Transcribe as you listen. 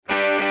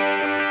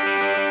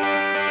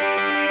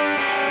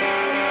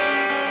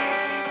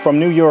From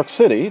New York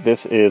City,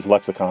 this is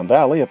Lexicon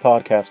Valley, a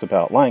podcast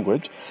about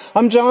language.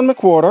 I'm John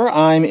McWhorter.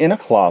 I'm in a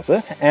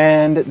closet,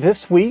 and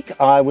this week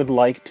I would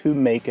like to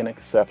make an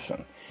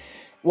exception.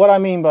 What I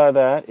mean by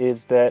that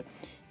is that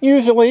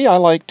usually I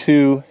like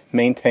to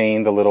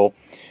maintain the little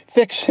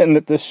fiction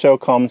that this show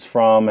comes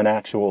from an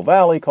actual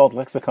valley called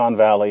Lexicon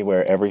Valley,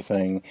 where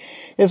everything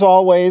is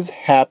always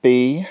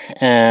happy,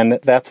 and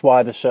that's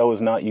why the show is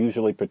not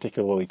usually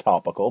particularly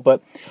topical.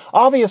 But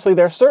obviously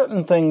there are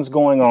certain things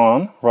going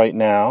on right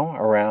now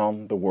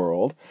around the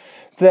world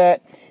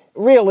that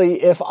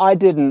really, if I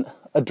didn't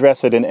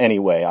address it in any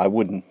way, I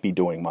wouldn't be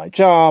doing my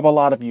job. A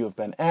lot of you have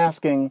been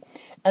asking,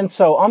 and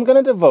so I'm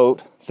going to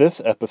devote this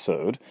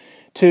episode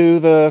to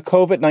the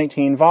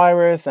COVID-19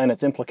 virus and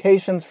its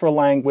implications for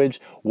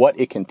language, what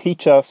it can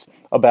teach us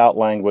about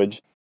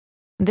language.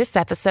 This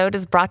episode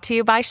is brought to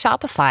you by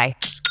Shopify.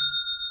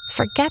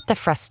 Forget the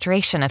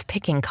frustration of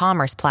picking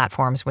commerce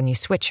platforms when you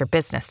switch your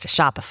business to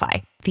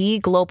Shopify, the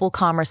global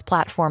commerce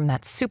platform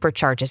that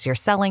supercharges your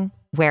selling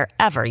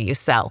wherever you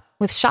sell.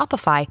 With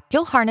Shopify,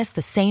 you'll harness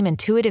the same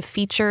intuitive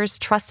features,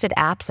 trusted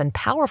apps, and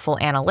powerful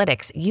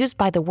analytics used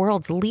by the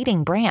world's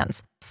leading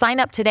brands.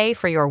 Sign up today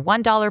for your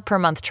 $1 per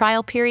month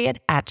trial period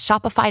at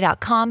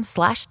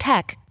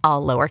shopify.com/tech,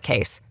 all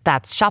lowercase.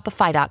 That's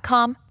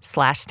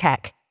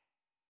shopify.com/tech.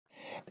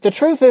 The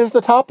truth is,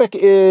 the topic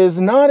is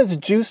not as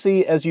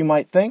juicy as you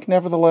might think.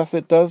 Nevertheless,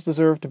 it does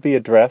deserve to be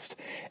addressed.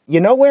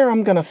 You know where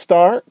I'm going to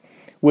start?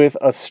 With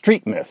a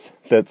street myth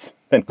that's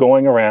been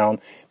going around.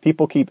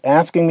 People keep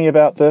asking me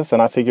about this,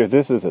 and I figure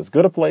this is as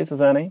good a place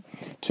as any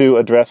to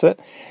address it.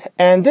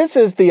 And this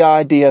is the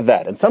idea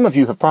that, and some of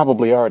you have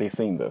probably already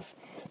seen this,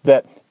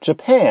 that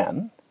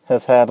Japan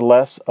has had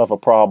less of a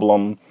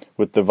problem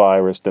with the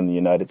virus than the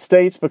United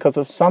States because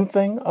of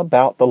something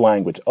about the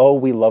language. Oh,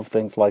 we love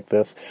things like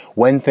this.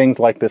 When things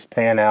like this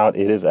pan out,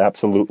 it is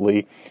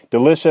absolutely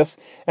delicious.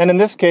 And in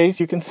this case,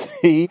 you can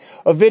see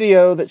a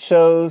video that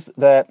shows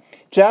that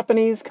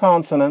Japanese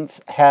consonants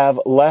have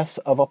less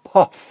of a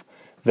puff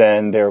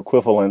than their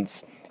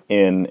equivalents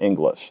in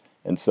English.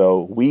 And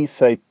so we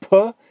say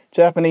p,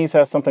 Japanese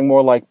has something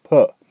more like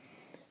p.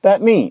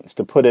 That means,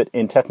 to put it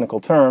in technical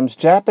terms,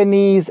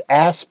 Japanese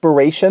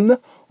aspiration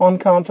on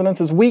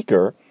consonants is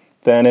weaker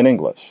than in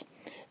English.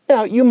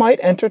 Now, you might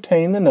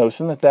entertain the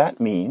notion that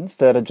that means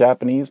that a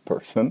Japanese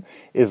person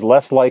is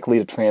less likely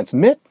to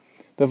transmit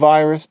the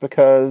virus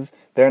because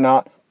they're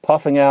not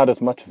puffing out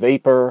as much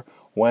vapor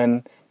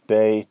when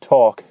they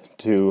talk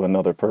to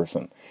another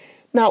person.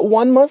 Now,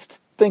 one must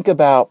think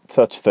about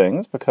such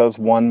things because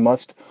one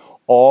must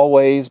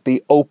always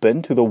be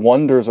open to the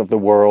wonders of the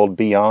world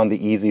beyond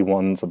the easy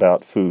ones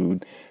about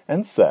food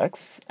and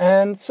sex.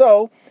 And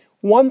so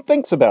one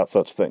thinks about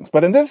such things.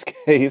 But in this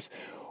case,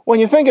 when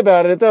you think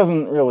about it, it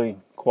doesn't really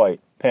quite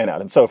pan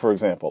out. And so, for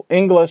example,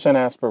 English and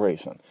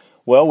aspiration.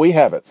 Well, we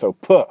have it. So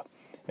p.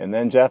 And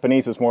then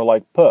Japanese is more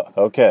like p.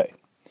 Okay.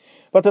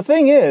 But the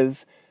thing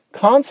is,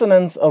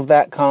 consonants of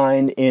that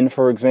kind in,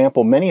 for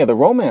example, many of the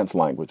Romance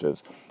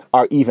languages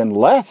are even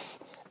less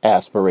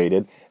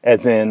aspirated,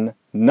 as in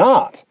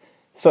not.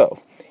 So,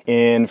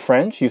 in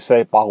French, you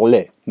say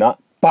parler, not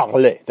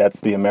parler. That's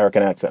the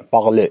American accent,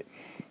 parler.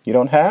 You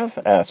don't have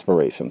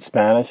aspiration.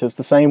 Spanish is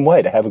the same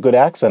way. To have a good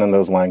accent in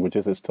those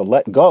languages is to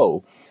let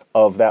go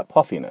of that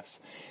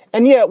puffiness.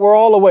 And yet, we're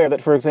all aware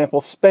that, for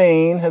example,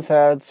 Spain has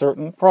had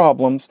certain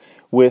problems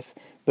with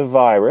the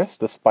virus,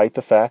 despite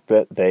the fact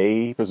that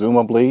they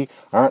presumably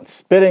aren't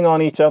spitting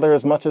on each other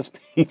as much as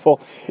people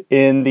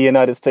in the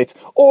United States.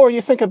 Or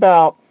you think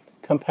about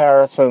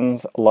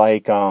comparisons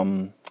like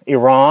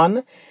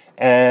Iran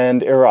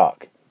and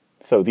Iraq.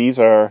 So these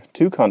are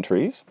two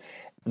countries.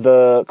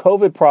 The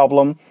COVID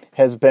problem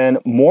has been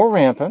more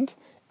rampant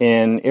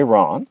in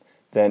Iran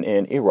than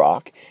in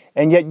Iraq,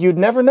 and yet you'd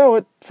never know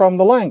it from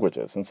the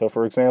languages. And so,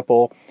 for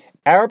example,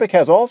 Arabic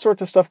has all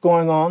sorts of stuff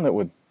going on that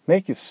would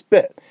make you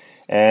spit.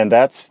 And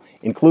that's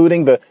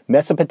including the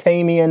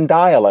Mesopotamian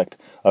dialect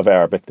of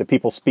Arabic that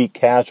people speak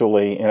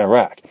casually in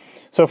Iraq.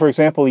 So, for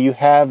example, you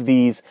have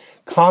these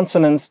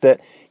consonants that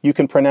you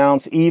can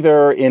pronounce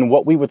either in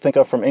what we would think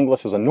of from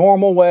English as a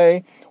normal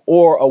way,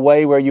 or a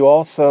way where you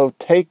also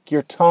take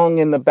your tongue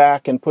in the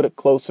back and put it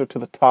closer to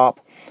the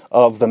top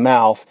of the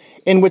mouth,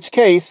 in which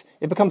case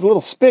it becomes a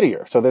little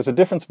spittier. So there's a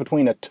difference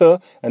between a t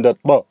and a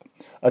th,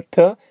 a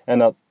t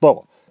and a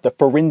th. The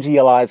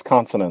pharyngealized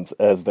consonants,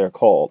 as they're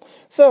called.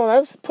 So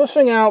that's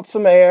pushing out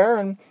some air,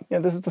 and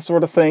this is the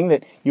sort of thing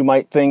that you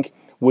might think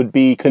would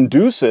be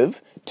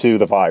conducive to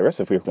the virus,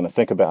 if we were going to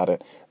think about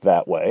it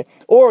that way.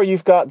 Or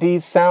you've got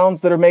these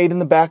sounds that are made in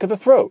the back of the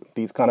throat,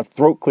 these kind of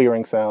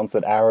throat-clearing sounds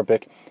that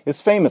Arabic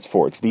is famous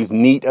for. It's these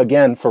neat,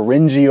 again,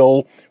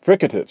 pharyngeal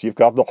fricatives. You've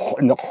got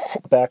the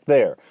back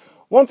there.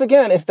 Once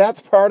again, if that's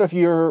part of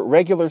your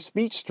regular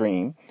speech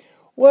stream,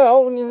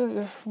 well,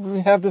 if we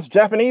have this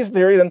Japanese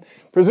theory, then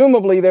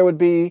presumably there would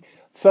be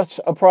such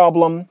a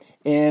problem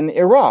in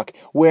Iraq.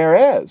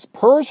 Whereas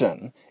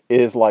Persian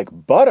is like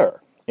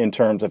butter in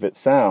terms of its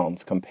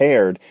sounds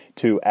compared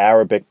to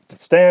Arabic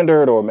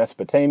Standard or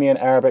Mesopotamian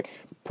Arabic.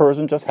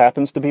 Persian just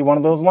happens to be one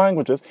of those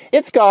languages.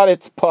 It's got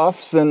its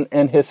puffs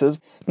and hisses,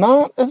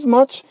 not as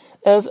much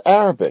as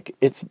Arabic.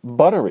 It's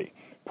buttery.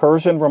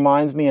 Persian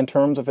reminds me in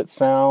terms of its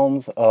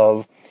sounds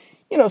of,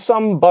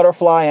 some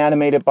butterfly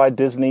animated by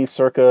Disney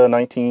circa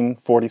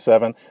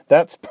 1947.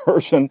 That's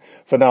Persian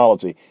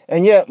phonology.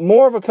 And yet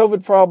more of a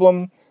COVID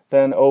problem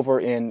than over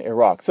in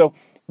Iraq. So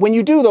when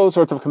you do those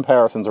sorts of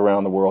comparisons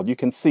around the world, you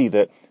can see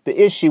that the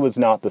issue is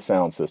not the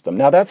sound system.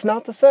 Now, that's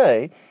not to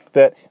say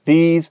that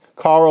these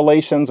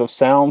correlations of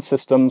sound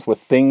systems with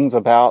things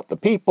about the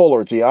people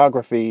or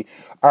geography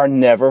are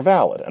never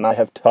valid. And I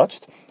have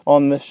touched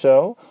on this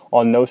show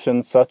on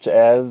notions such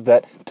as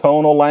that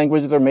tonal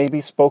languages are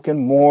maybe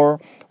spoken more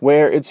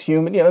where it's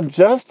human.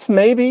 Just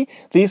maybe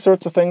these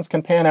sorts of things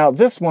can pan out.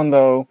 This one,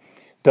 though,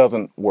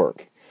 doesn't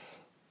work.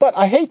 But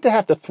I hate to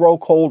have to throw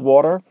cold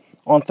water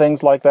on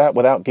things like that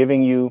without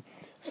giving you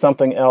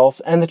something else.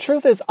 And the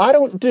truth is, I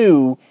don't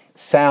do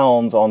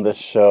sounds on this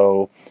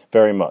show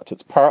very much.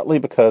 It's partly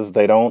because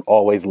they don't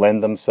always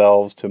lend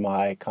themselves to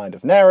my kind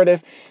of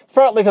narrative. It's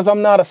partly because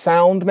I'm not a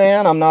sound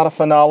man. I'm not a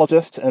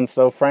phonologist. And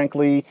so,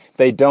 frankly,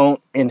 they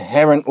don't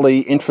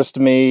inherently interest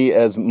me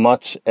as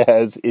much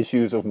as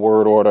issues of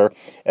word order,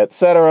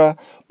 etc.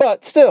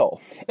 But still,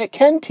 it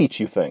can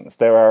teach you things.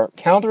 There are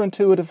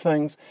counterintuitive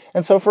things.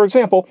 And so, for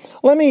example,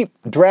 let me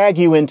drag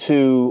you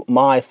into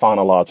my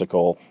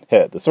phonological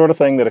head, the sort of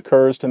thing that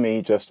occurs to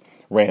me just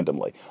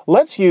randomly.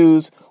 Let's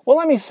use,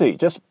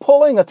 just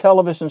pulling a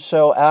television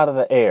show out of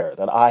the air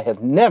that I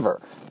have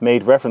never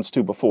made reference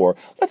to before.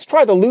 Let's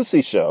try The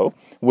Lucy Show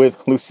with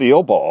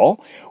Lucille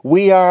Ball.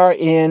 We are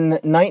in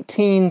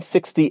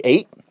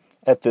 1968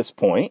 at this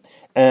point,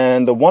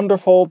 and the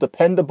wonderful,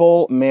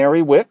 dependable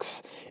Mary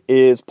Wickes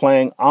is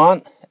playing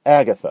Aunt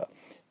Agatha.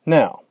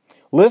 Now,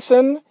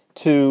 listen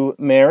to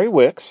Mary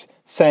Wickes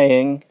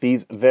saying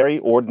these very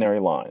ordinary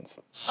lines.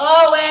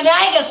 Oh, Aunt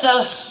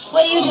Agatha,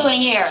 what are you doing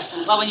here?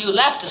 Well, when you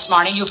left this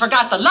morning, you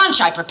forgot the lunch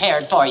I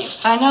prepared for you.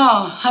 I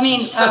know.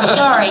 I'm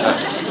sorry.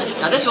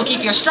 Now, this will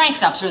keep your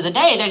strength up through the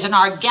day. There's an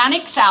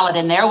organic salad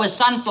in there with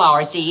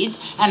sunflower seeds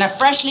and a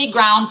freshly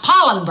ground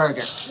pollen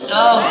burger.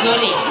 Oh,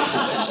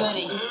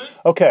 goody.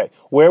 Okay,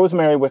 where was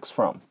Mary Wickes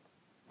from?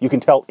 You can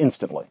tell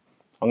instantly.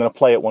 I'm going to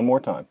play it one more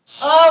time.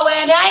 Oh,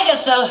 Aunt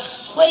Agatha,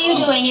 what are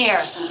you doing here?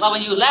 Well,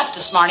 when you left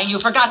this morning, you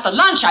forgot the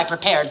lunch I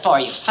prepared for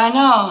you. I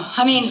know.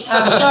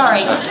 I'm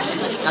sorry.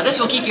 Now, this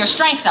will keep your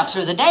strength up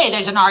through the day.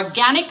 There's an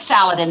organic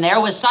salad in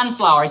there with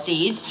sunflower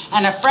seeds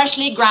and a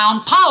freshly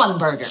ground pollen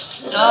burger.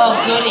 Oh,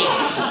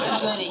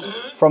 goody.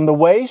 From the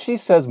way she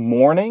says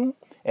morning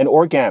and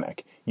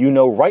organic, you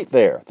know right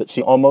there that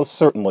she almost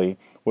certainly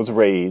was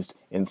raised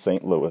in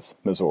St. Louis,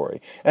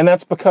 Missouri. And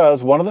that's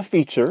because one of the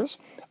features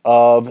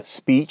of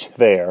speech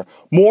there,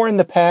 more in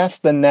the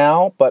past than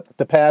now, but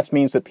the past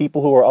means that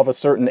people who are of a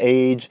certain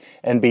age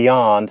and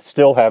beyond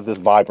still have this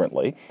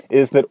vibrantly,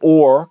 is that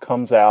or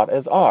comes out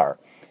as r.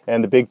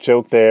 And the big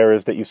joke there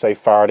is that you say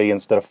farty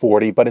instead of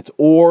 40, but it's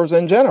ors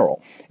in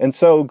general. And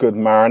so good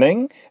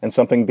morning and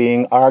something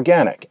being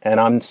organic.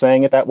 And I'm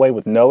saying it that way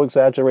with no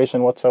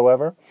exaggeration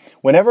whatsoever.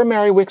 Whenever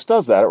Mary Wickes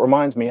does that, it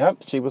reminds me,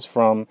 she was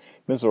from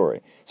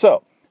Missouri.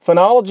 So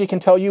phonology can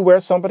tell you where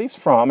somebody's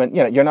from, and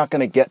you're not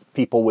going to get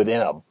people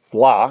within a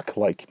block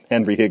like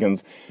Henry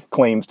Higgins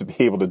claims to be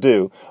able to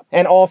do.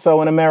 And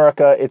also in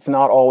America, it's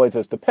not always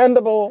as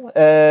dependable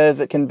as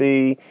it can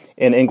be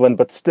in England,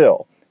 but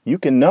still, you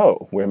can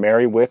know where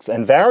Mary Wickes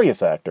and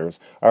various actors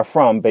are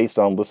from based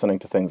on listening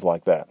to things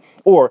like that.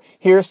 Or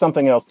here's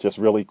something else just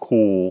really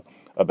cool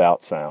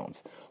about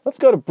sounds. Let's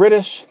go to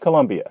British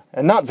Columbia,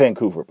 and not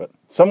Vancouver, but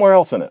somewhere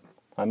else in it.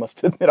 I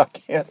must admit I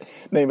can't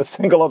name a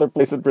single other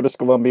place in British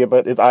Columbia,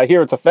 but I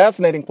hear it's a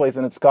fascinating place,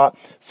 and it's got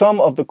some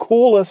of the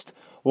coolest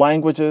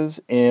languages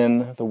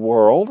in the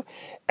world.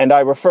 And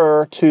I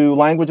refer to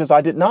languages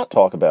I did not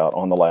talk about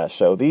on the last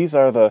show. These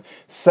are the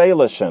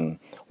Salishan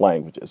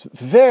languages.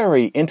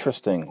 Very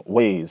interesting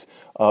ways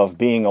of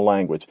being a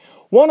language.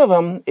 One of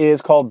them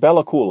is called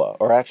Bella Coola,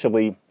 or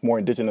actually more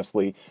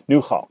indigenously,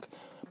 Nukhalk.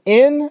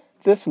 In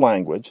this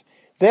language,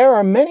 there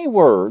are many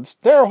words,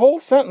 there are whole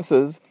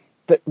sentences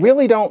that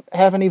really don't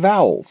have any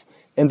vowels.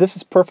 And this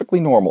is perfectly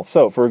normal.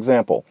 So, for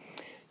example,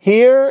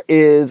 here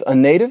is a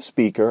native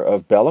speaker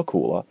of Bella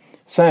Coola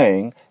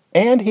saying,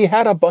 and he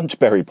had a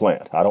bunchberry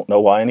plant. I don't know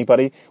why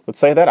anybody would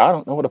say that. I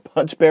don't know what a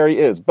bunchberry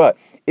is. But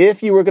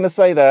if you were going to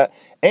say that,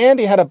 and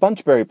he had a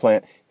bunchberry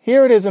plant,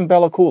 here it is in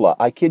Bella Coola.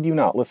 I kid you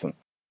not. Listen.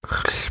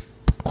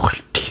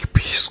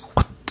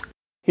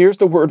 Here's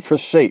the word for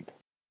shape.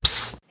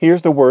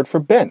 Here's the word for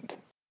bent.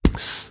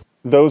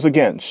 Those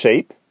again,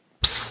 shape,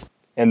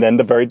 and then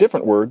the very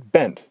different word,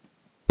 bent.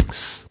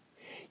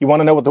 You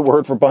want to know what the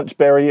word for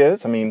bunchberry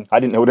is? I mean, I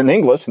didn't know it in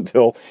English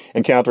until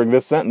encountering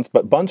this sentence,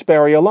 but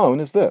bunchberry alone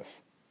is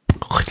this.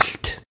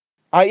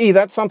 I.e.,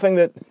 that's something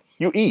that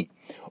you eat.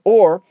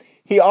 Or,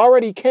 he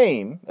already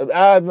came.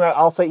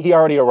 I'll say he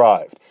already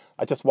arrived.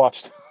 I just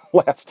watched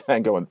Last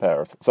Tango in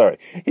Paris. Sorry.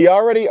 He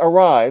already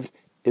arrived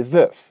is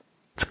this.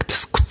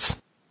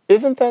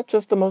 Isn't that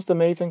just the most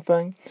amazing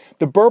thing?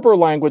 The Berber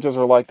languages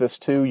are like this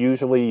too.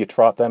 Usually you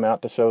trot them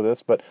out to show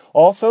this, but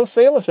also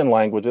Salishan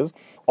languages.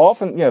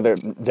 Often,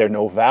 there are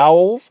no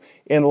vowels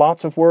in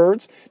lots of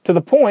words, to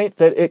the point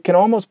that it can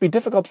almost be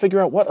difficult to figure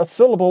out what a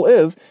syllable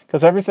is,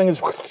 because everything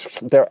is,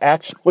 there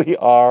actually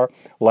are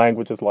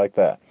languages like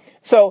that.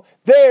 So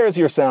there's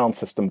your sound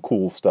system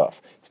cool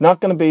stuff. It's not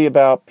going to be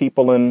about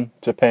people in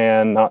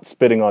Japan not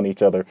spitting on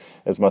each other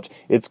as much.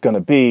 It's going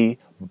to be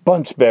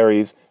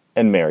bunchberries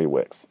and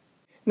merrywicks.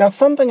 Now,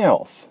 something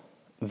else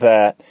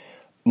that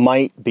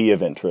might be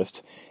of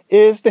interest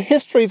is the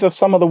histories of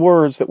some of the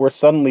words that we're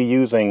suddenly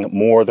using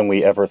more than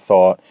we ever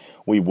thought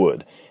we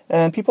would.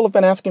 And people have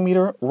been asking me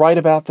to write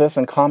about this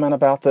and comment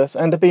about this.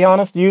 And to be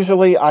honest,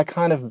 usually I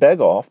kind of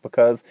beg off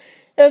because,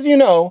 as you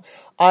know,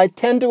 I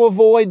tend to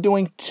avoid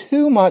doing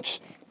too much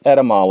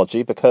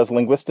etymology because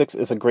linguistics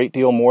is a great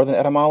deal more than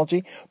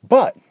etymology.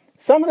 But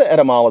some of the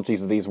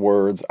etymologies of these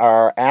words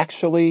are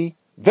actually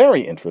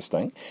very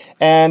interesting,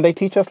 and they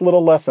teach us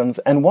little lessons.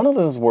 And one of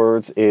those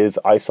words is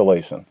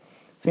isolation.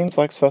 Seems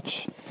like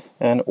such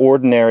an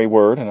ordinary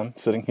word, and I'm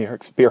sitting here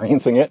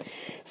experiencing it.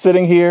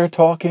 Sitting here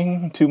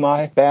talking to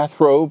my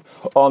bathrobe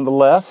on the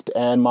left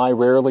and my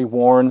rarely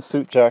worn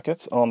suit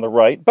jackets on the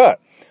right. But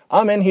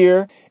I'm in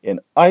here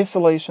in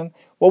isolation.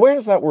 Well, where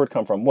does that word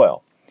come from?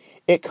 Well,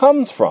 it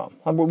comes from,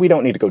 we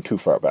don't need to go too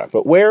far back,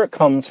 but where it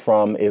comes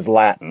from is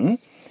Latin.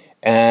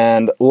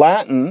 And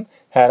Latin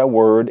had a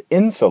word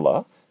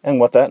insula, and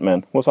what that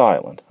meant was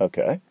island.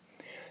 Okay.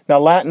 Now,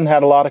 Latin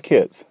had a lot of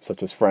kids,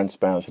 such as French,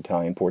 Spanish,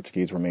 Italian,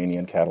 Portuguese,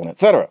 Romanian, Catalan,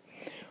 etc.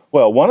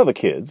 Well, one of the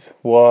kids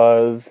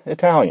was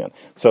Italian.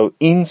 So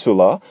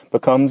insula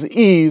becomes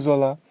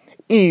isola,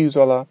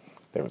 isola.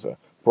 There was a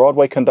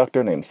Broadway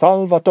conductor named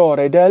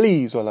Salvatore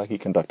dell'Isola. He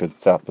conducted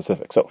South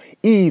Pacific. So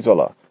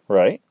isola,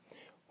 right?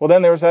 Well,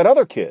 then there was that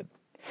other kid,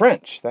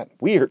 French, that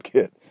weird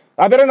kid.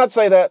 I better not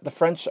say that. The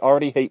French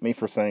already hate me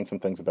for saying some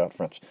things about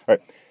French. All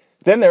right.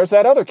 Then there's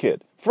that other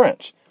kid,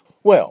 French.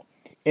 Well,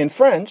 in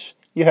French,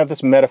 you have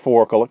this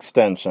metaphorical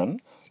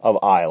extension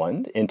of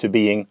island into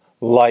being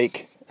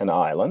like an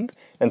island.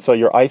 And so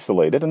you're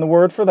isolated. And the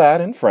word for that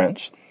in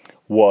French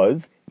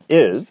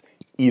is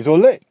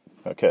isolé.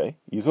 Okay,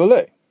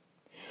 isolé.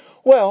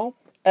 Well,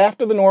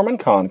 after the Norman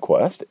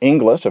conquest,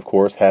 English, of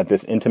course, had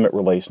this intimate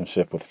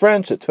relationship with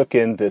French. It took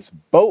in this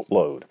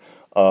boatload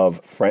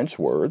of French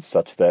words,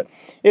 such that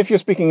if you're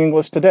speaking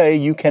English today,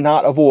 you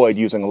cannot avoid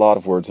using a lot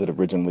of words that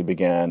originally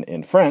began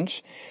in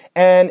French.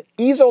 And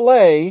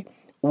isolé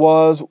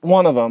was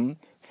one of them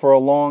for a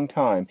long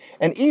time.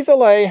 And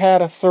isolé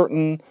had a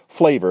certain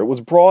flavor. It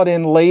was brought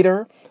in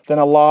later than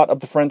a lot of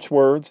the French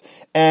words.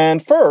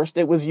 And first,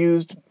 it was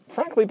used,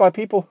 frankly, by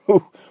people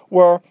who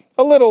were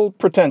a little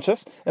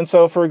pretentious. And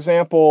so, for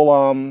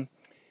example,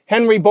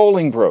 Henry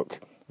Bolingbroke,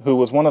 who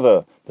was one of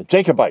the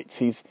Jacobites,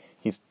 he's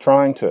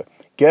trying to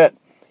get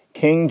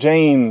King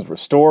James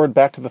restored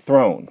back to the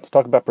throne. To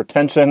talk about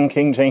pretension,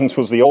 King James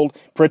was the old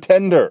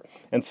pretender.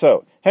 And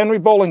so, Henry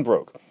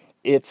Bolingbroke,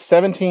 it's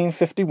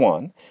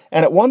 1751,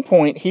 and at one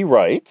point he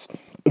writes,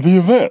 "The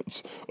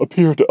events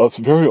appear to us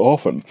very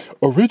often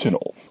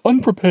original,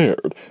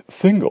 unprepared,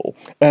 single,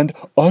 and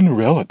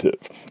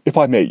unrelative, if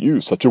I may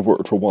use such a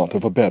word for want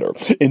of a better.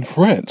 In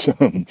French,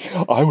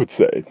 I would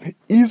say,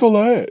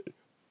 isolé."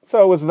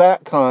 So it was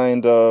that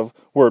kind of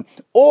word.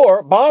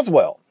 Or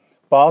Boswell.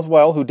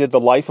 Boswell, who did the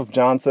Life of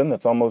Johnson,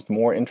 that's almost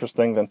more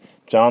interesting than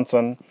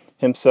Johnson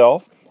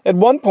himself. At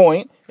one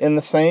point in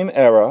the same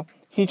era,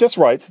 he just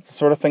writes, it's the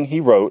sort of thing he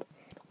wrote.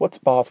 What's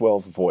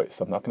Boswell's voice?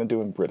 I'm not going to do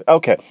in British.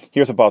 Okay,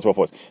 here's a Boswell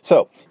voice.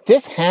 So,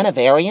 this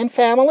Hanoverian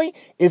family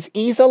is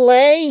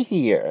isolé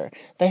here.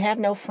 They have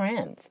no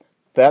friends.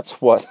 That's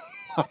what,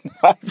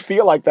 I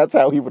feel like that's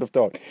how he would have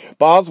talked.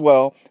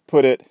 Boswell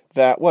put it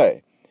that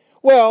way.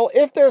 Well,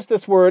 if there's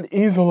this word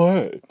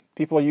isolé,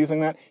 people are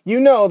using that,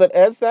 you know that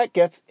as that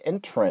gets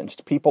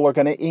entrenched, people are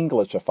going to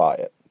Englishify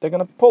it. They're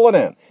going to pull it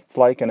in. It's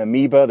like an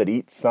amoeba that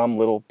eats some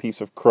little piece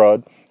of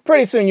crud.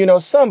 Pretty soon, you know,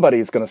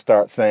 somebody's going to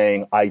start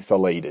saying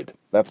isolated.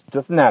 That's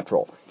just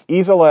natural.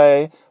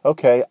 Isolé,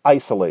 okay,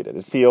 isolated.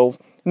 It feels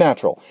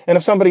natural. And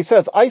if somebody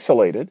says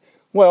isolated,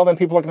 well, then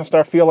people are going to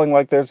start feeling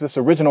like there's this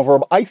original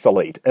verb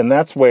isolate, and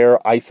that's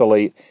where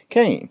isolate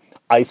came.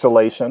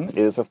 Isolation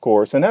is, of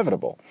course,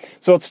 inevitable.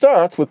 So it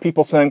starts with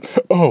people saying,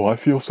 "Oh, I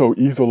feel so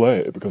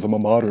isolé because I'm a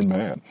modern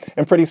man."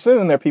 And pretty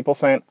soon there are people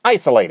saying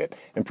isolated.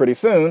 And pretty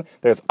soon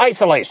there's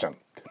isolation.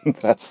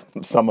 That's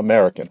some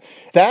American.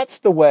 That's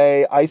the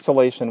way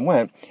isolation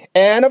went.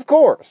 And of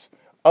course,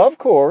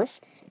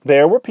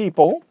 there were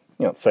people,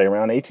 say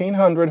around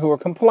 1800, who were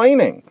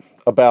complaining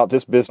about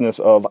this business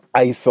of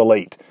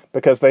isolate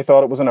because they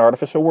thought it was an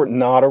artificial word,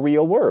 not a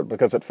real word.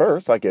 Because at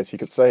first, I guess you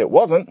could say it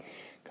wasn't,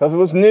 because it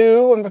was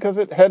new and because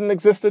it hadn't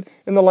existed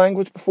in the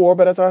language before.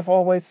 But as I've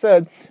always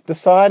said,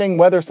 deciding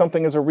whether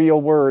something is a real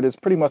word is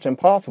pretty much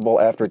impossible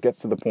after it gets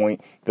to the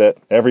point that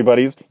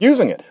everybody's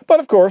using it. But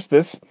of course,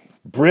 this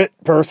Brit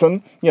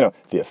person,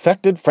 the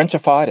affected,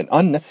 Frenchified, and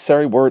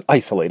unnecessary word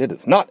isolated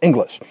is not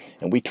English,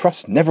 and we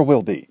trust never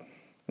will be.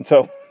 And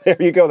so, there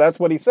you go, that's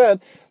what he said.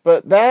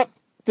 But that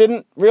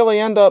didn't really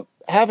end up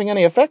having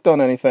any effect on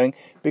anything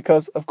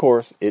because, of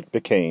course, it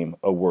became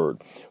a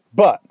word.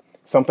 But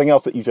something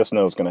else that you just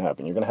know is going to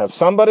happen. You're going to have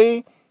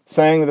somebody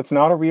saying that it's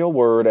not a real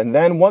word. And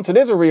then once it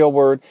is a real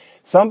word,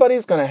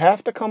 somebody's going to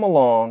have to come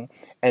along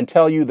and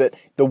tell you that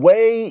the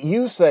way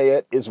you say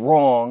it is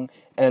wrong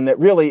and that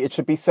really it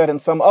should be said in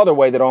some other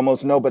way that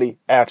almost nobody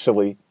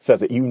actually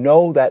says it. You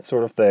know that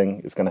sort of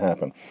thing is going to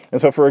happen. And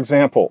so, for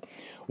example,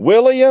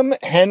 William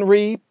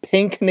Henry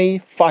Pinckney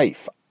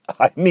Fife.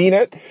 I mean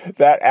it.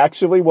 That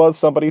actually was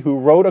somebody who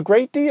wrote a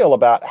great deal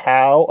about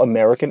how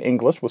American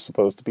English was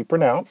supposed to be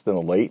pronounced in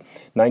the late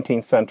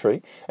 19th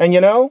century. And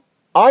you know,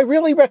 I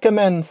really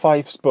recommend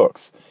Fife's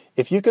books.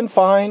 If you can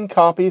find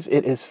copies,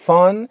 it is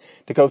fun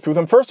to go through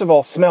them. First of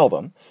all, smell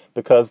them,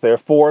 because they're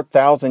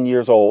 4,000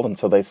 years old, and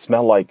so they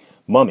smell like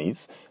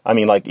mummies. I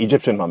mean, like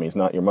Egyptian mummies,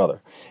 not your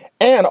mother.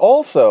 And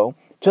also,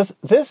 just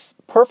this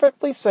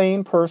perfectly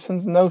sane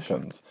person's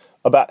notions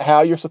about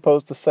how you're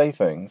supposed to say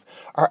things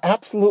are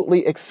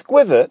absolutely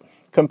exquisite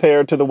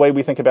compared to the way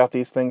we think about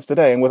these things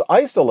today. And with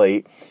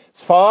isolate,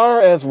 as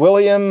far as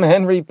William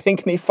Henry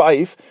Pinckney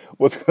Fife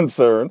was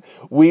concerned,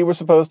 we were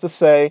supposed to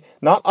say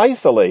not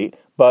isolate,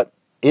 but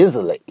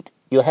isolate.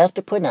 You have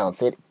to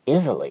pronounce it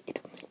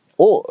isolate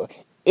or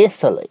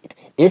isolate.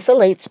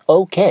 Isolate's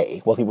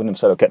okay. Well, he wouldn't have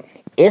said okay.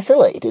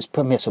 Isolate is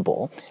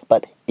permissible,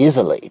 but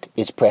isolate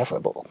is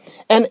preferable.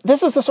 And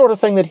this is the sort of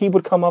thing that he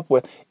would come up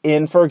with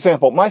in, for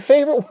example, my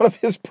favorite one of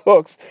his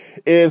books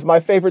is my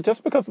favorite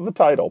just because of the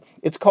title.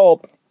 It's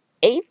called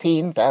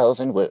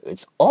 18,000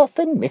 Words,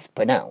 Often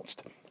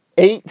Mispronounced.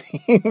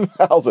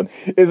 18,000.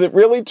 Is it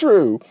really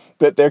true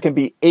that there can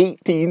be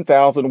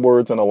 18,000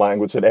 words in a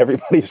language that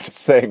everybody's just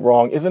saying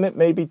wrong? Isn't it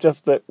maybe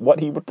just that what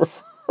he would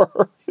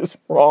prefer is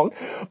wrong?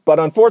 But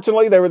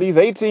unfortunately, there were these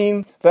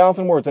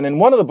 18,000 words. And in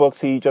one of the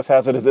books, he just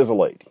has it as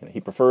isolate.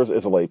 He prefers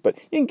isolate, but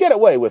you can get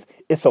away with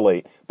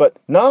isolate, but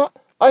not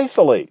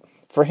isolate.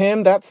 For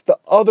him, that's the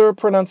other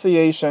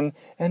pronunciation,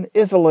 and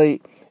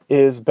isolate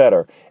is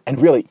better.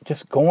 And really,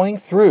 just going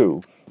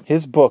through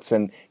his books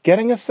and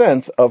getting a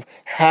sense of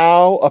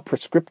how a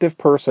prescriptive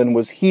person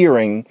was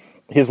hearing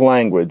his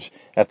language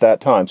at that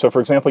time. So,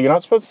 for example, you're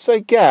not supposed to say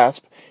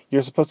gasp,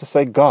 you're supposed to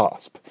say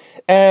gosp.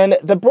 And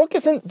the book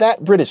isn't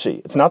that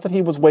Britishy. It's not that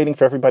he was waiting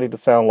for everybody to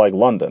sound like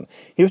London.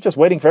 He was just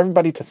waiting for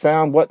everybody to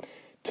sound what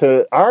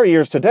to our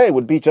ears today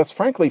would be just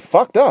frankly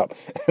fucked up.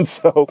 And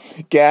so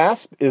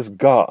gasp is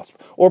gosp.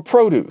 Or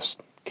produce.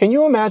 Can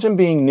you imagine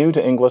being new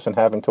to English and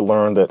having to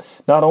learn that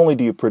not only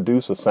do you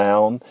produce a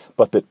sound,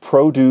 but that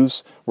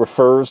produce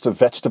refers to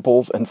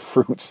vegetables and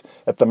fruits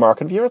at the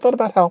market? Have you ever thought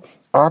about how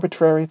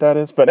arbitrary that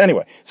is? But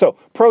anyway, so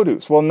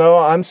produce. Well, no,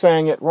 I'm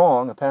saying it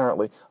wrong,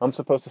 apparently. I'm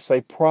supposed to say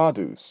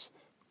produce.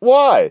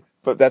 Why?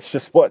 But that's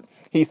just what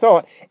he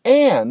thought.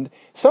 And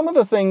some of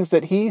the things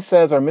that he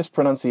says are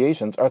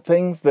mispronunciations are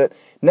things that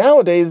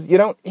nowadays you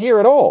don't hear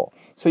at all.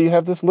 So you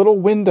have this little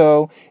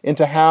window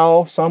into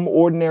how some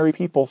ordinary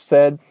people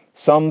said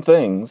some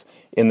things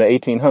in the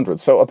 1800s.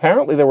 So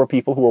apparently there were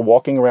people who were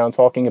walking around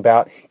talking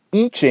about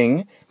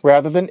eaching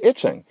rather than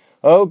itching.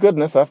 Oh,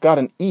 goodness, I've got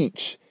an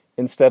each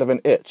instead of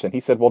an itch. And he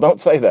said, well, don't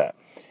say that.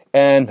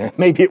 And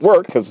maybe it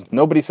worked because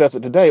nobody says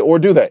it today. Or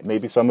do they?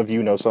 Maybe some of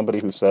you know somebody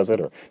who says it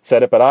or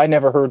said it, but I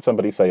never heard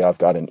somebody say I've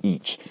got an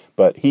each.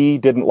 But he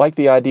didn't like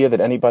the idea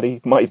that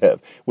anybody might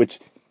have, which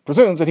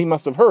presumes that he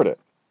must have heard it.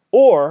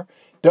 Or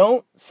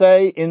don't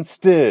say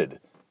instead.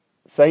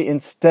 Say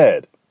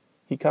instead.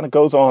 He kind of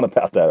goes on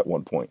about that at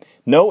one point.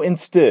 No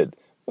instead.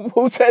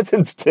 Who says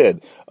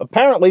instead?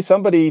 Apparently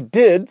somebody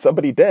did.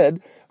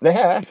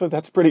 Actually,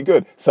 that's pretty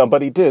good.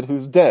 Somebody did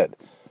who's dead.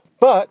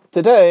 But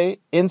today,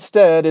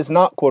 instead is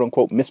not, quote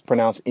unquote,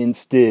 mispronounced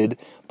instead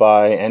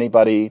by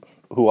anybody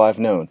who I've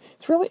known.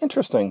 It's really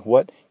interesting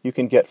what you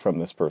can get from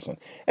this person.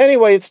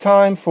 Anyway, it's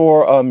time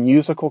for a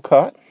musical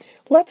cut.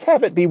 Let's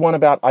have it be one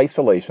about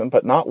isolation,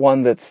 but not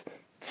one that's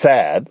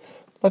sad.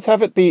 Let's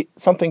have it be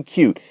something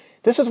cute.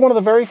 This is one of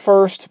the very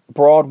first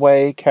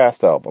Broadway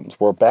cast albums.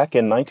 We're back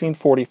in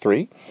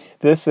 1943.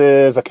 This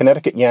is a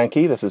Connecticut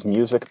Yankee. This is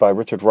music by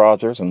Richard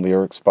Rodgers and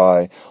lyrics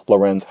by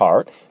Lorenz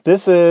Hart.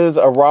 This is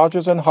a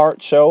Rodgers and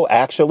Hart show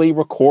actually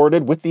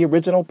recorded with the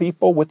original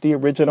people, with the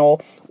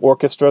original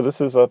orchestra.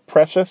 This is a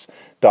precious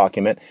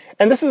document.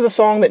 And this is a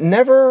song that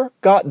never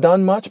got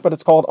done much, but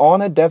it's called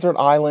On a Desert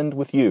Island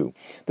with You.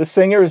 The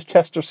singer is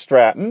Chester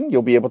Stratton.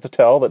 You'll be able to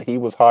tell that he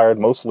was hired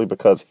mostly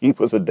because he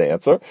was a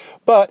dancer.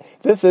 But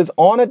this is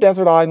On a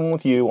Desert Island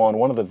with You on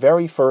one of the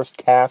very first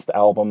cast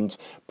albums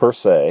per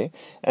se.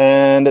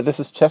 And this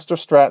is Chester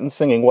Stratton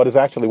singing what is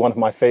actually one of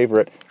my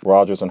favorite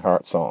Rodgers and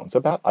Hart songs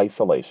about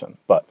isolation,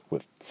 but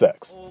with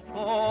sex.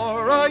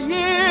 For a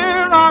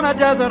year on a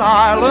desert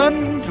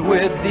island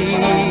with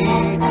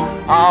thee,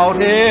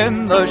 out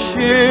in the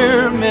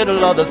sheer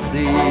middle of the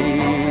sea,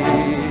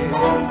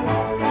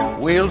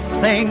 we'll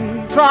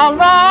sing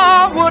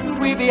tra-la, wouldn't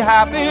we be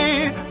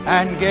happy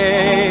and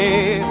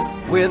gay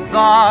with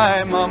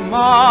thy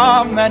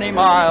mama many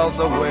miles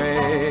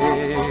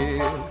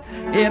away?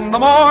 In the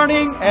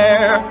morning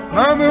air,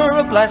 murmur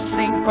a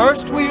blessing.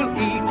 First we'll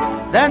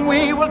eat, then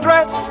we will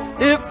dress.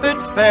 If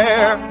it's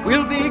fair,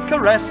 we'll be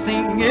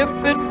caressing. If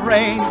it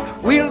rains,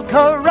 we'll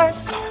caress.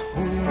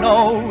 Who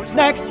knows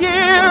next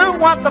year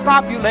what the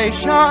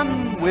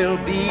population will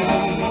be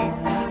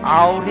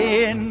out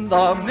in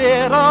the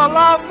middle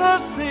of the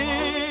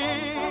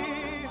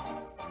sea.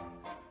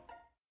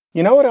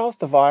 You know what else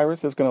the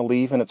virus is going to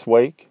leave in its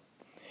wake?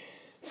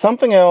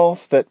 Something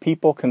else that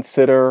people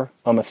consider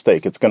a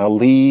mistake. It's going to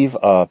leave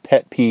a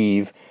pet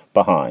peeve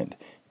behind.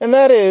 And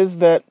that is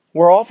that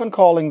we're often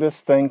calling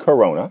this thing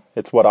corona.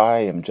 It's what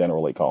I am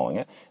generally calling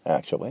it,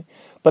 actually.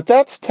 But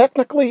that's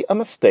technically a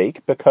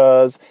mistake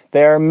because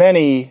there are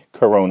many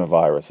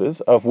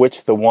coronaviruses, of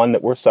which the one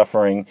that we're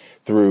suffering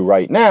through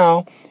right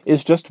now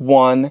is just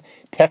one.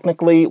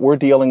 Technically, we're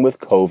dealing with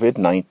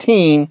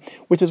COVID-19,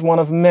 which is one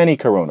of many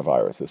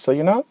coronaviruses. So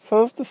you're not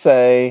supposed to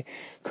say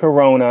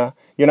corona.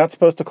 You're not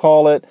supposed to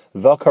call it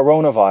the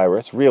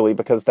coronavirus, really,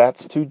 because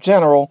that's too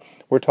general.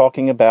 We're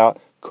talking about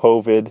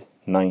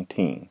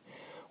COVID-19.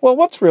 Well,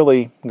 what's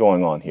really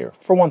going on here?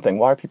 For one thing,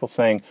 why are people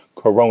saying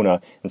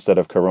corona instead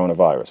of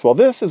coronavirus? Well,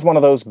 this is one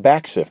of those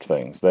backshift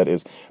things that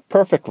is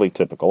perfectly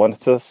typical, and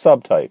it's a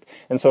subtype.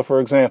 And so, for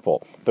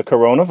example, the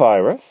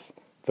coronavirus,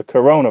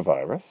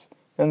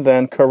 and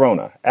then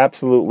corona.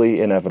 Absolutely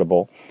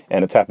inevitable,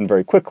 and it's happened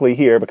very quickly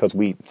here because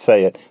we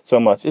say it so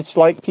much. It's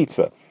like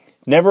pizza.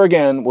 Never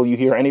again will you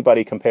hear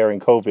anybody comparing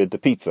COVID to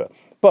pizza.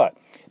 But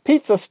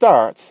pizza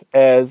starts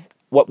as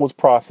what was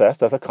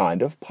processed as a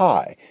kind of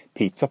pie,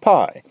 pizza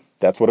pie.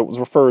 That's what it was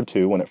referred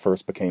to when it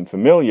first became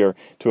familiar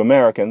to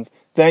Americans.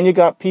 Then you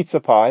got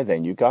pizza pie,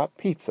 then you got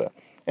pizza.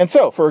 And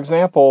so, for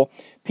example,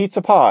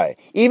 pizza pie.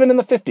 Even in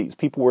the 50s,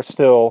 people were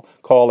still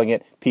calling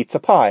it pizza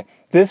pie.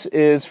 This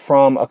is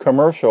from a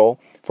commercial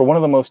for one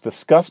of the most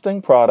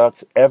disgusting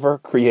products ever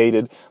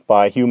created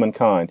by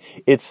humankind.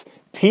 It's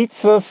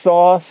pizza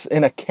sauce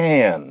in a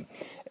can.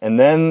 And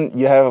then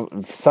you have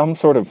some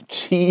sort of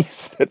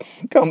cheese that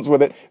comes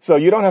with it. So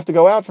you don't have to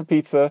go out for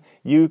pizza.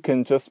 You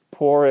can just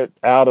pour it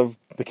out of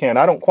the can.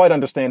 I don't quite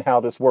understand how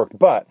this worked,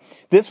 but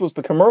this was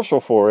the commercial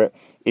for it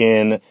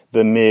in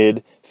the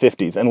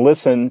mid-50s. And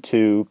listen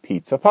to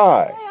Pizza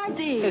Pie.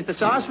 Is the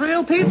sauce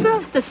real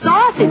pizza? The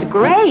sauce is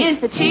great. Is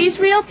the cheese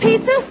real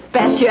pizza?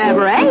 Best you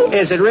ever ate.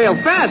 Is it real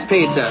fast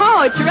pizza?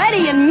 Oh, it's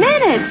ready in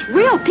minutes.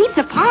 Real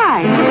pizza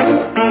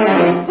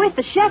pie. With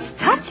the chef's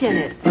touch in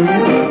it.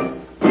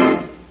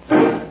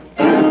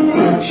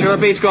 Sure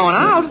beats going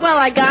out. Well,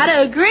 I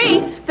gotta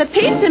agree. The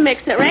pizza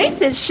mix that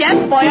rates is Chef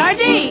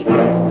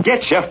Boyardee.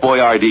 Get Chef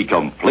Boyardee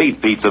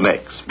Complete Pizza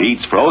Mix.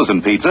 Beats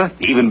frozen pizza,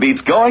 even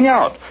beats going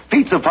out.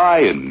 Pizza pie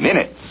in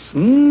minutes.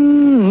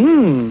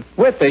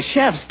 With the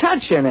chef's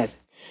touch in it.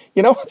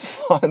 You know what's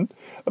fun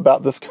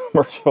about this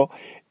commercial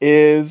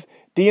is,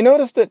 do you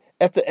notice that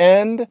at the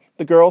end,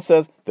 the girl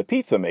says, the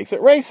pizza makes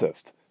it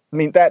racist? I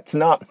mean, that's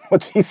not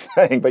what she's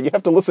saying, but you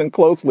have to listen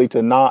closely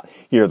to not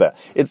hear that.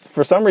 It's,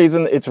 for some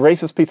reason, it's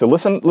racist pizza.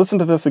 Listen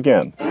to this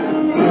again.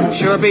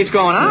 Sure beats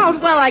going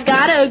out. Well, I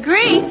gotta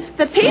agree.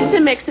 The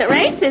pizza mix that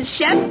rates is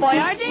Chef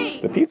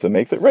Boyardee. The pizza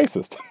makes it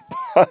racist.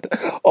 But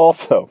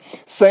also,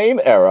 same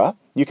era,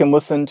 you can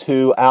listen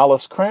to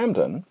Alice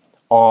Cramden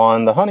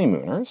on The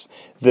Honeymooners.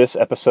 This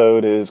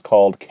episode is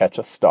called Catch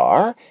a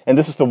Star, and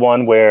this is the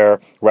one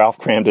where Ralph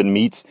Cramden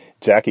meets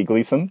Jackie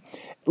Gleason.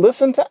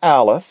 Listen to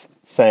Alice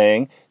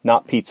saying,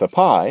 not pizza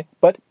pie,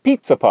 but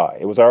pizza pie.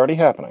 It was already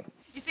happening.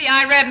 You see,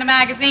 I read in a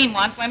magazine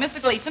once where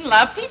Mr. Gleason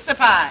loved pizza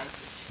pies.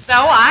 So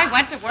I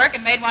went to work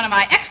and made one of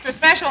my extra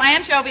special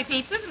anchovy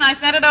pizzas, and I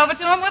sent it over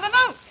to him with a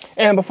note.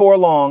 And before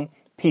long,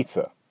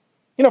 pizza.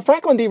 You know,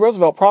 Franklin D.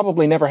 Roosevelt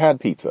probably never had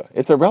pizza.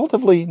 It's a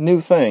relatively new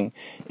thing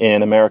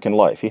in American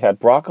life. He had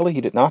broccoli.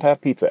 He did not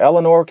have pizza.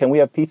 Eleanor, can we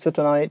have pizza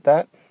tonight?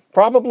 That?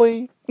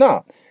 Probably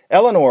not.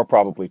 Eleanor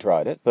probably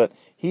tried it, but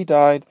he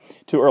died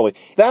too early.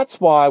 That's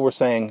why we're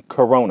saying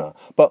corona.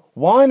 But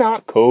why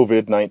not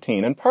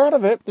COVID-19? And part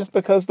of it is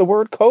because the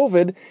word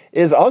COVID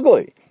is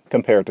ugly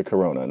compared to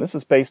corona. And this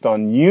is based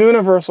on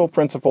universal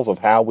principles of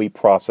how we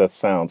process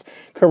sounds.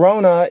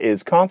 Corona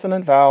is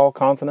consonant, vowel,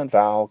 consonant,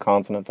 vowel,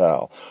 consonant,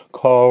 vowel.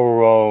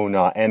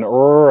 Corona. And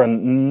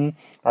and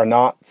are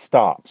not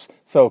stops.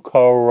 So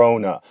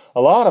corona.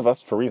 A lot of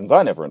us, for reasons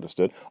I never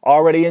understood,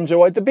 already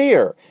enjoyed the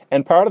beer.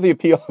 And part of the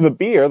appeal of the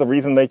beer, the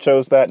reason they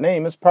chose that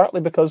name, is partly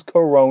because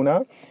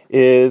Corona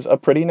is a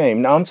pretty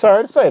name. Now, I'm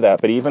sorry to say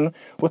that, but even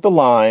with the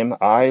lime,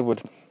 I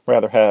would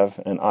rather have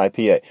an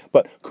IPA.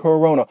 But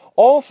Corona.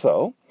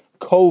 Also,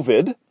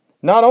 COVID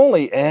not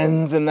only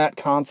ends in that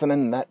consonant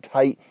and that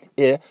tight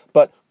I,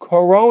 but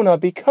corona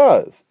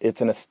because it's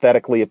an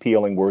aesthetically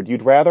appealing word.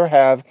 You'd rather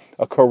have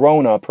a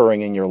corona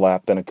purring in your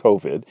lap than a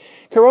COVID.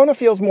 Corona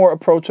feels more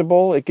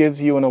approachable. It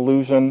gives you an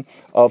illusion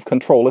of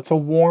control. It's a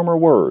warmer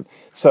word.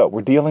 So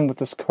we're dealing with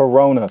this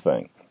corona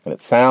thing, and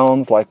it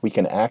sounds like we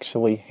can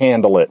actually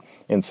handle it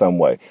in some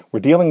way. We're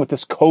dealing with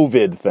this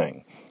COVID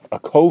thing. A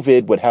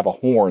COVID would have a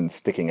horn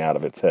sticking out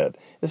of its head.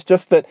 It's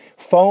just that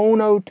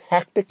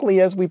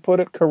phonotactically, as we put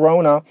it,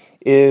 corona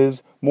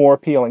is more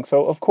appealing.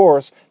 So, of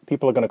course,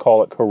 people are going to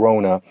call it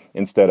Corona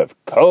instead of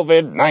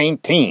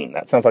COVID-19.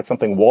 That sounds like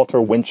something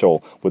Walter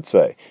Winchell would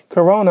say.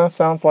 Corona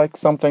sounds like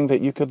something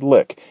that you could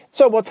lick.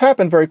 So what's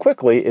happened very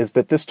quickly is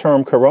that this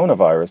term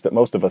coronavirus, that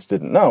most of us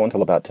didn't know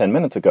until about 10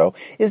 minutes ago,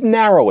 is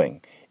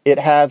narrowing. It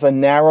has a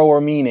narrower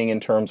meaning in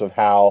terms of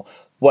how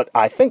what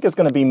I think is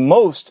going to be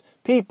most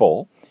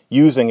people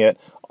using it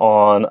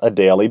on a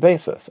daily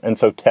basis. And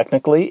so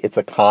technically it's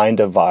a kind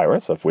of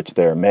virus, of which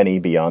there are many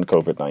beyond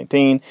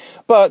COVID-19,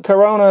 but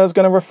Corona is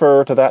going to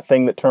refer to that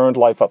thing that turned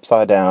life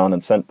upside down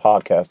and sent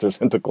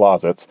podcasters into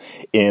closets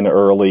in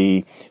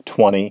early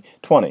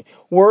 2020.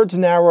 Words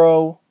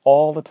narrow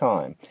all the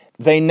time.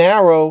 They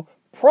narrow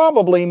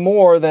probably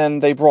more than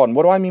they broaden.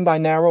 What do I mean by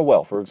narrow?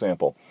 Well, for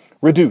example,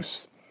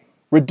 reduce.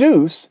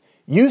 Reduce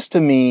used to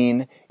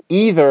mean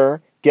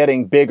either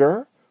getting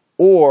bigger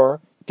or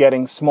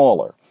getting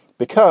smaller,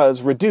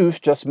 because reduce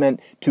just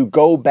meant to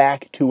go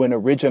back to an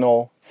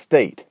original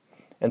state.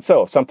 And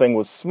so if something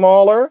was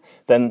smaller,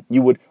 then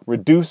you would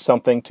reduce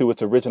something to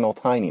its original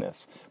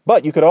tininess.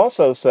 But you could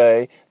also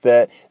say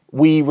that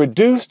we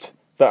reduced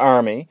the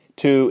army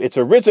to its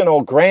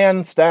original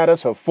grand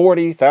status of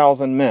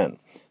 40,000 men.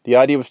 The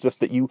idea was just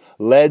that you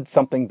led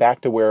something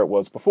back to where it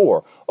was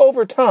before.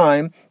 Over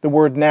time, the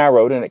word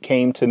narrowed and it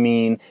came to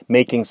mean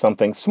making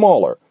something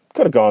smaller.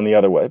 Could have gone the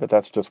other way, but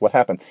that's just what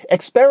happened.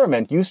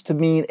 Experiment used to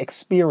mean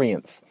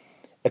experience.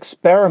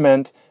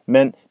 Experiment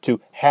meant to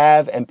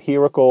have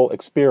empirical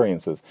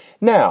experiences.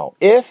 Now,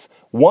 if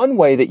one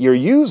way that you're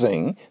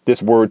using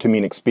this word to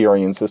mean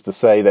experience is to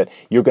say that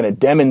you're going to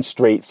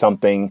demonstrate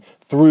something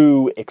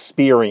through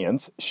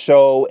experience,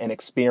 show an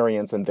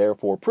experience and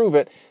therefore prove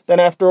it, then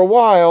after a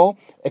while,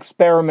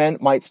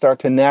 experiment might start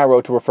to narrow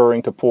to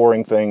referring to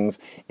pouring things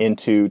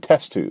into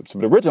test tubes.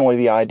 But originally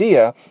the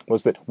idea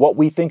was that what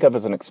we think of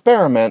as an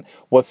experiment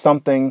was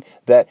something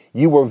that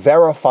you were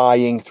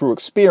verifying through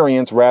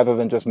experience rather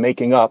than just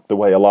making up the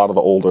way a lot of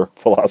the older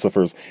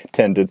philosophers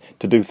tended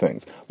to do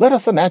things. Let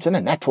us imagine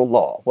a natural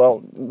law. Well,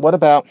 what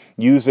about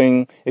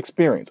using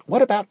experience?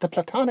 What about the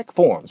Platonic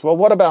forms? Well,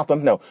 what about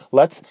them? No,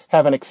 let's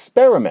have an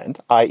experiment,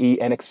 i.e.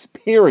 an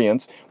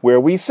experience where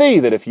we see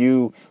that if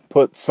you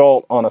put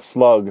salt on a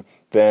slug,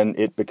 then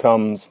it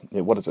becomes,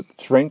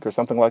 shrink or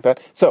something like that.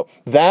 So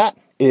that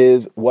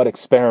is what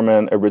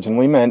experiment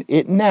originally meant.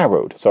 It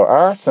narrowed. So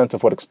our sense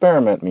of what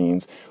experiment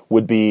means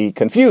would be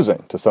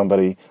confusing to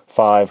somebody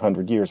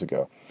 500 years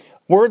ago.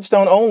 Words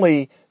don't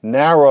only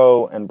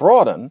narrow and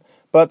broaden,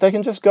 but they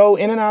can just go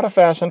in and out of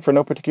fashion for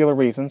no particular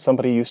reason.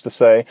 Somebody used to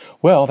say,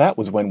 well, that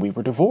was when we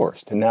were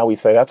divorced. And now we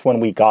say that's when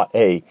we got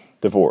a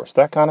divorce,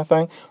 that kind of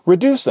thing.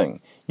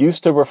 Reducing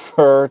used to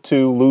refer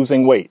to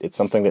losing weight. It's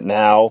something that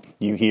now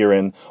you hear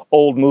in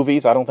old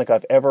movies. I don't think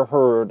I've ever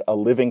heard a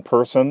living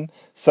person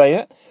say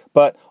it.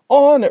 But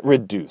on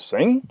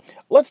reducing,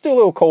 let's do a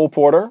little Cole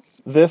Porter.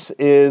 This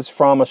is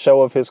from a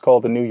show of his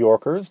called The New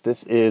Yorkers.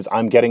 This is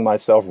I'm Getting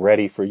Myself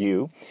Ready for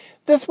You.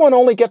 This one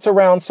only gets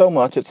around so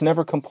much. It's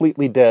never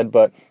completely dead,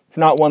 but it's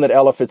not one that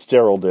Ella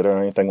Fitzgerald did or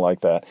anything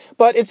like that.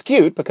 But it's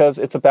cute because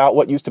it's about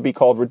what used to be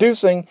called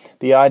reducing,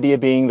 the idea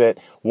being that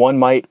one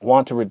might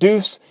want to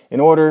reduce in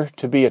order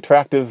to be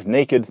attractive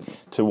naked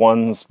to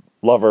one's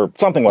lover,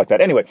 something like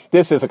that. Anyway,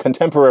 this is a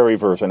contemporary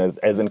version,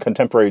 as in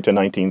contemporary to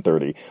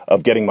 1930,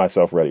 of Getting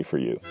Myself Ready for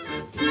You.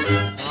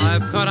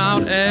 I've cut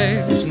out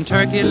eggs and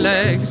turkey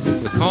legs,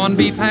 with corned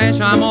beef hash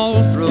I'm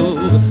all through,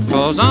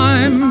 'cause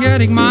I'm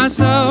getting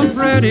myself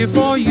ready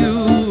for you.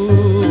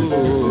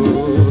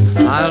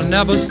 I'll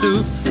never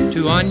stoop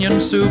to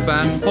onion soup,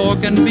 and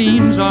pork and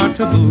beans are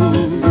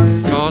taboo,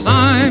 'cause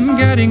I'm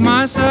getting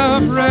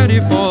myself ready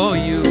for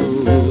you.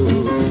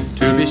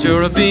 To be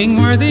sure of being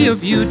worthy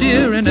of you,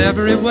 dear, in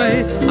every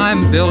way,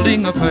 I'm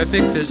building a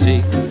perfect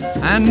physique.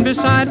 And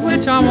beside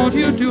which I want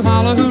you to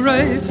holler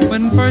hooray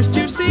when first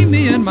you see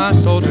me and my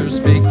soldiers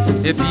speak.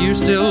 If you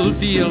still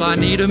feel I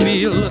need a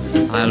meal,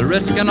 I'll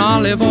risk an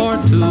olive or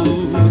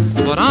two.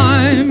 But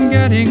I'm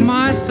getting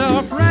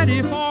myself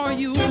ready for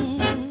you.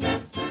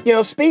 You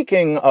know,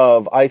 speaking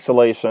of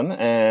isolation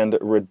and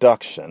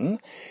reduction,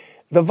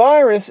 the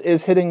virus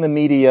is hitting the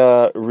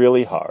media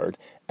really hard.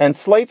 And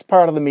Slate's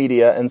part of the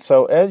media, and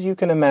so as you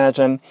can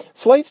imagine,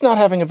 Slate's not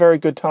having a very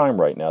good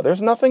time right now.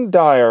 There's nothing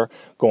dire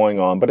going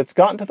on, but it's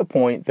gotten to the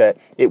point that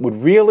it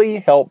would really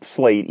help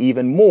Slate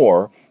even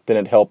more than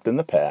it helped in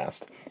the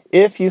past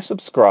if you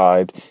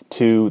subscribed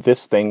to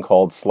this thing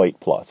called Slate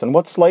Plus. And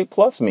what Slate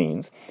Plus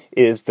means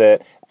is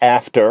that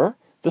after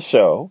the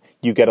show,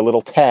 you get a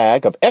little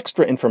tag of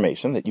extra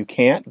information that you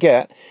can't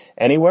get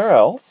anywhere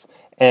else.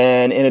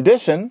 And in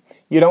addition,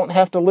 you don't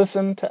have to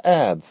listen to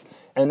ads.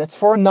 And it's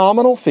for a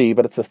nominal fee,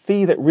 but it's a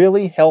fee that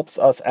really helps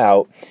us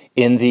out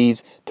in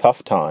these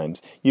tough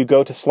times. You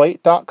go to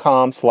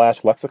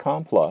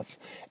slate.com/Lexicon Plus,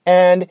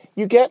 and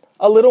you get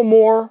a little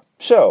more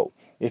show.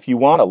 If you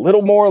want a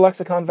little more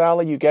Lexicon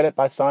Valley, you get it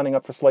by signing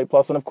up for Slate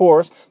Plus. And of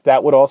course,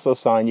 that would also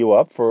sign you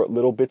up for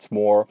little bits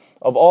more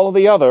of all of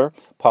the other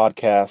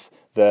podcasts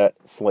that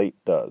Slate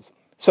does.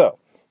 So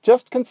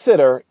just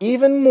consider,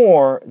 even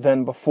more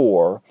than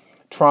before,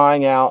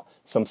 trying out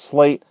some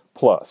Slate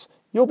Plus.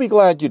 You'll be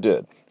glad you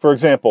did. For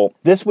example,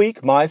 this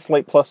week, my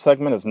Slate Plus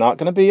segment is not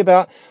going to be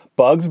about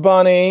Bugs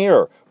Bunny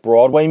or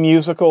Broadway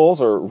musicals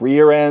or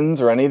rear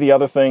ends or any of the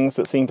other things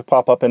that seem to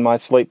pop up in my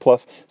Slate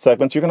Plus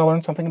segments. You're going to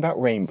learn something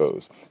about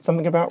rainbows.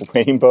 Something about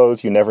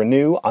rainbows you never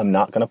knew. I'm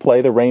not going to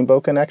play the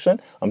rainbow connection.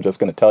 I'm just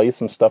going to tell you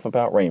some stuff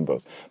about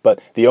rainbows. But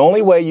the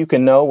only way you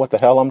can know what the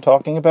hell I'm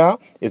talking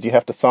about is you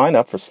have to sign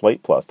up for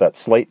Slate Plus.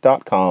 That's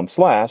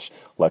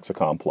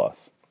slate.com/Lexicon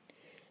Plus.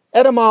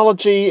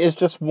 Etymology is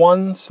just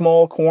one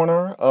small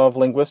corner of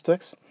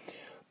linguistics.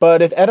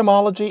 But if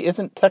etymology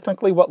isn't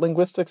technically what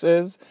linguistics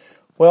is,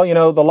 well, you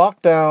know, the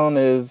lockdown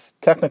is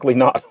technically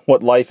not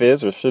what life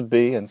is or should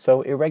be, and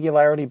so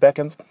irregularity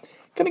beckons. I'm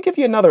going to give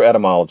you another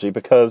etymology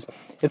because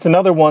it's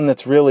another one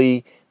that's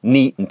really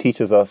neat and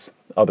teaches us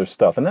other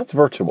stuff, and that's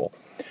virtual.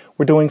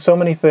 We're doing so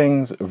many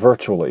things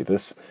virtually,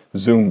 this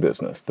Zoom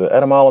business. The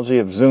etymology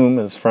of Zoom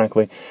is,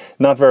 frankly,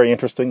 not very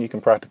interesting. You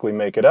can practically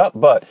make it up,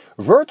 but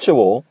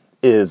virtual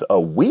is a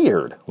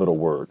weird little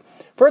word.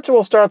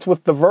 Virtual starts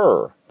with the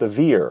vir, the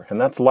vir, and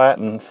that's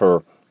Latin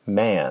for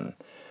man.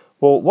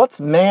 Well,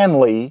 what's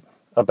manly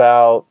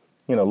about,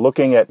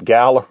 looking at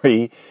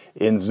gallery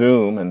in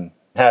Zoom and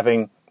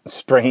having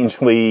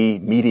strangely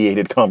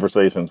mediated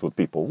conversations with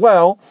people?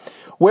 Well,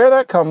 where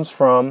that comes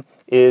from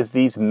is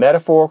these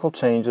metaphorical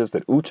changes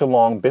that ooch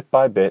along bit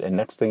by bit, and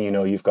next thing you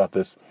know, you've got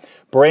this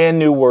brand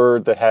new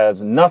word that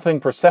has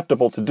nothing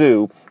perceptible to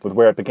do with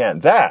where it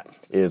began. That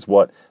is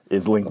what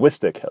is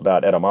linguistic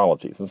about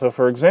etymologies. And so,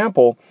 for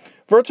example,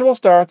 virtual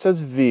starts as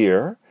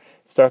vir,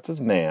 starts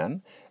as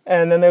man,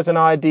 and then there's an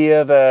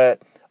idea that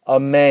a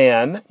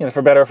man,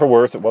 for better or for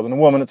worse, it wasn't a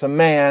woman, it's a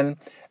man,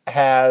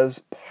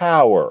 has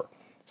power.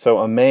 So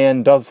a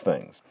man does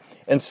things.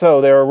 And so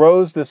there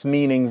arose this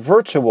meaning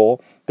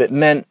virtual that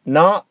meant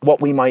not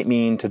what we might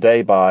mean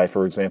today by,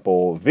 for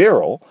example,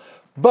 virile,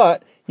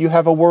 but you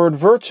have a word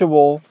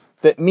virtual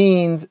that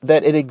means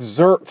that it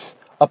exerts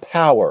a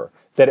power,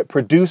 that it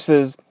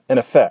produces an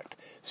effect.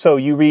 So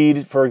you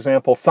read, for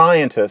example,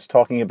 scientists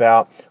talking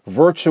about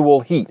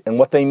virtual heat, and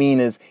what they mean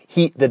is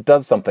heat that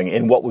does something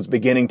in what was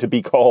beginning to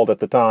be called at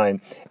the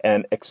time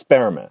an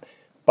experiment.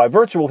 By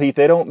virtual heat,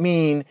 they don't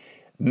mean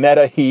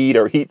meta heat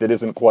or heat that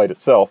isn't quite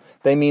itself.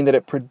 They mean that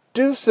it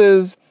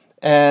produces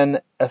an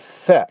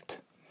effect.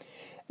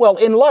 Well,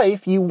 in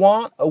life, you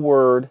want a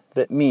word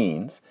that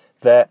means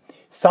that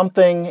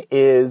something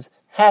is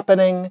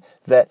happening,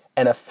 that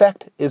an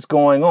effect is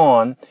going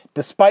on,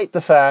 despite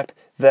the fact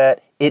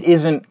that it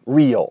isn't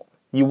real.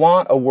 You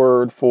want a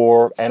word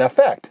for an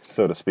effect,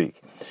 so to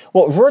speak.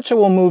 Well,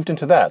 virtual moved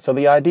into that. So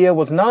the idea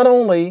was not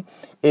only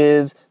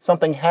is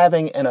something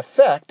having an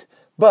effect,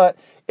 but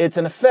it's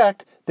an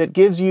effect that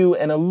gives you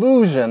an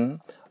illusion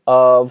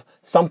of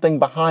something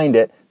behind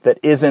it that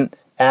isn't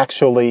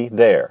actually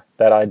there.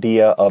 That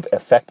idea of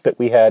effect that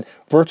we had,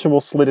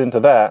 virtual slid into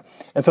that.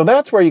 And so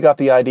that's where you got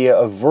the idea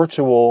of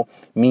virtual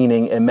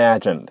meaning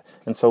imagined.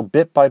 And so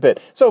bit by bit.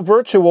 So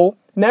virtual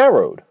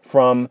narrowed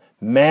from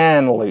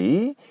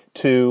manly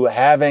to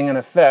having an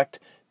effect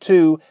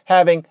to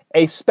having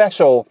a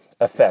special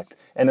effect,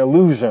 an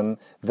illusion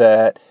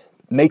that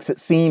makes it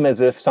seem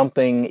as if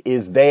something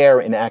is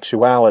there in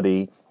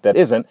actuality that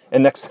isn't.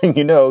 And next thing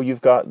you know,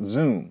 you've got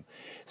Zoom.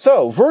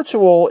 So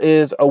virtual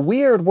is a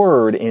weird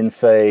word in,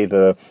 say,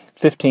 the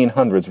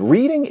 1500s.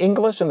 Reading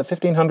English in the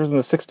 1500s and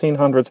the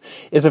 1600s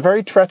is a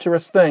very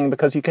treacherous thing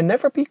because you can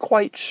never be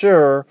quite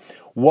sure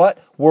what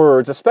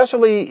words,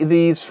 especially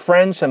these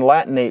French and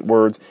Latinate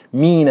words,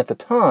 mean at the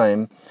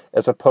time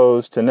as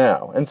opposed to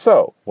now. And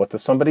so, what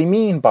does somebody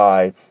mean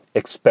by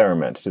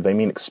experiment? Do they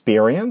mean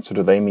experience or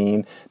do they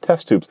mean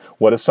test tubes?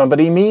 What does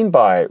somebody mean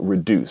by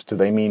reduce? Do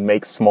they mean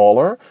make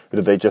smaller or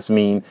do they just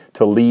mean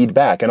to lead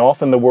back? And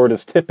often the word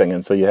is tipping,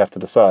 and so you have to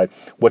decide,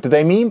 what do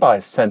they mean by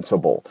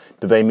sensible?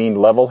 Do they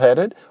mean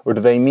level-headed or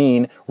do they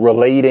mean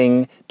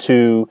relating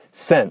to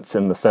sense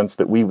in the sense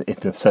that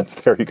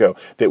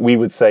that we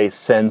would say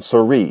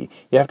sensory?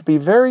 You have to be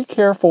very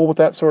careful with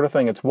that sort of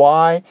thing. It's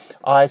why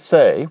I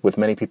say, with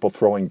many people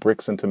throwing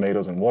bricks and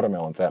tomatoes and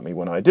watermelons at me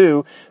when I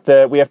do,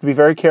 that we have to be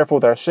very careful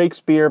with our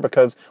Shakespeare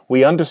because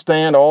we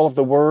understand all of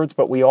the words,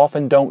 but we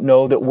often don't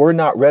know that we're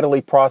not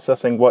readily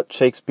processing what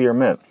Shakespeare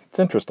meant. It's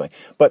interesting.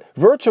 But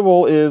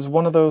virtual is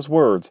one of those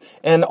words,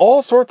 and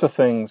all sorts of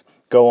things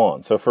go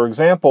on. So, for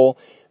example,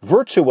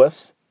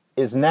 virtuous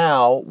is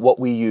now what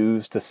we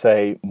use to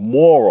say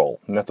moral,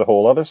 and that's a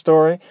whole other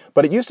story.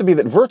 But it used to be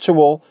that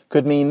virtual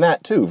could mean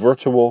that too.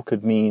 Virtual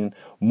could mean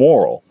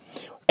moral.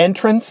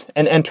 Entrance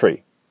and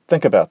entry.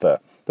 Think about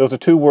that. Those are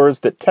two words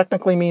that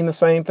technically mean the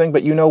same thing,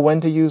 but you know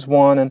when to use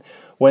one and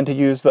when to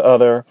use the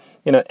other.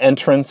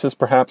 Entrance is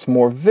perhaps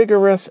more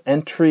vigorous.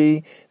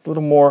 Entry is a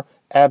little more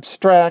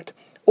abstract.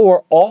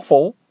 Or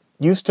awful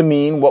used to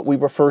mean what we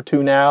refer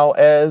to now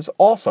as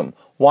awesome.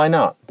 Why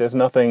not? There's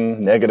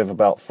nothing negative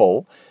about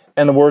full.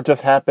 And the word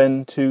just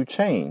happened to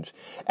change.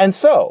 And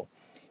so,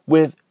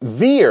 with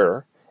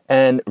vir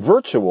and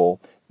virtual,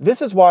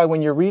 this is why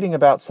when you're reading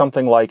about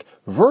something like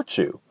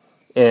virtue,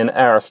 in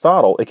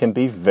Aristotle, it can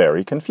be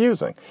very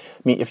confusing.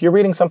 I mean, if you're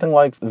reading something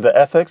like the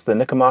Ethics, the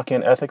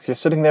Nicomachean Ethics, you're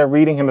sitting there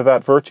reading him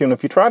about virtue, and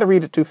if you try to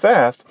read it too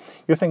fast,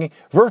 you're thinking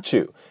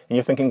virtue. And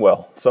you're thinking,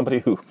 well, somebody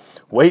who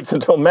waits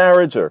until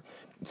marriage, or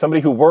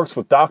somebody who works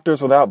with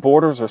Doctors Without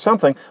Borders or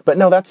something. But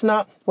no, that's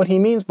not what he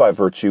means by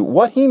virtue.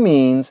 What he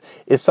means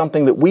is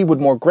something that we would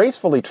more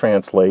gracefully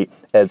translate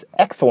as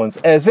excellence,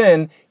 as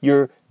in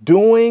you're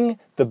doing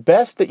the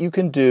best that you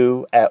can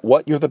do at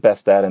what you're the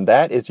best at, and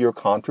that is your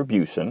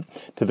contribution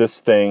to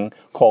this thing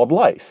called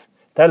life.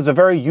 That is a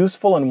very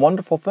useful and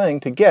wonderful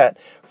thing to get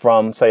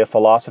from, say, a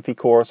philosophy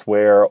course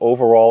where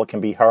overall it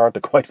can be hard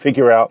to quite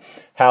figure out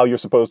how you're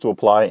supposed to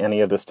apply any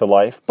of this to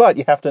life. But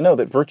you have to know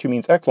that virtue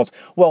means excellence.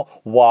 Well,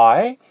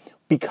 why?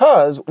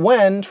 Because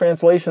when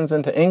translations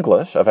into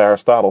English of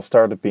Aristotle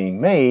started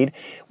being made,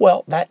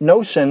 well, that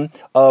notion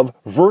of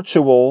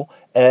virtual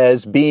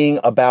as being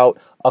about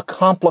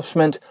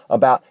accomplishment,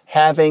 about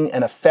having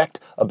an effect,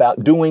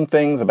 about doing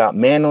things, about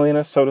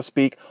manliness, so to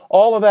speak,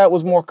 all of that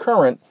was more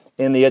current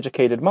in the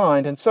educated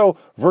mind. And so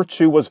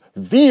virtue was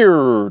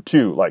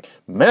virtu, like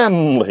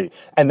manly.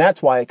 And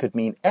that's why it could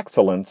mean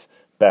excellence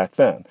back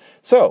then.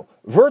 So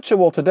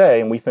virtual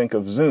today, and we think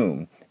of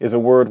Zoom, is a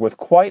word with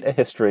quite a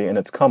history, and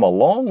it's come a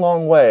long,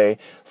 long way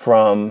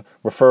from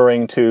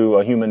referring to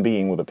a human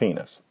being with a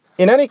penis.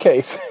 In any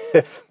case,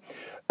 if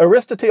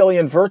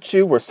Aristotelian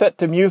virtue were set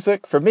to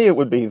music, for me it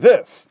would be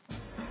this.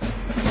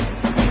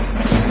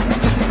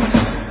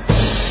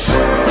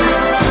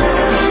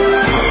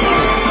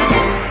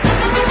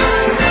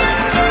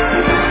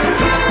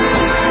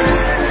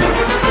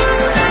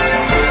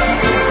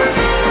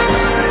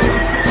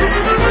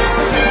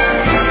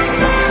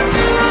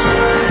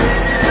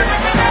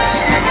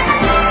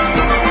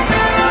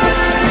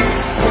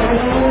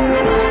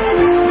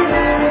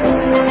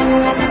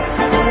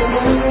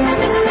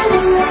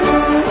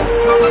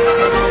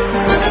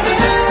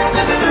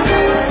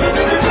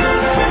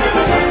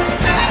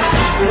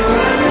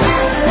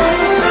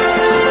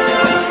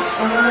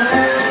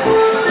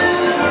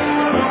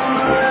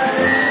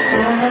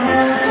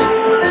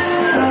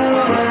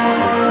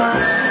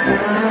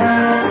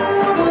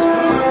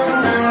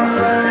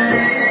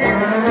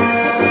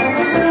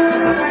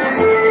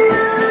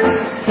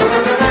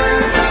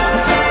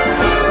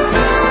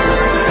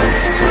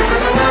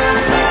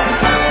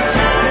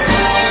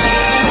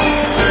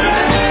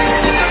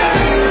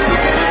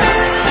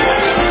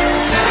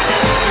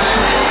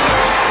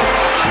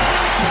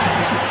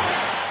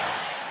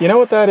 You know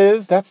what that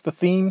is? That's the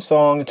theme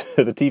song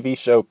to the TV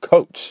show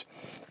Coach.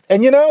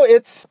 And you know,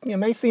 it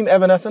may seem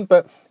evanescent,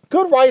 but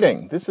good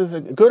writing. This is a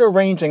good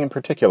arranging in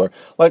particular.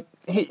 Like,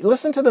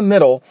 listen to the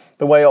middle,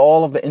 the way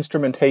all of the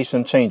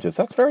instrumentation changes.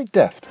 That's very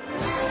deft.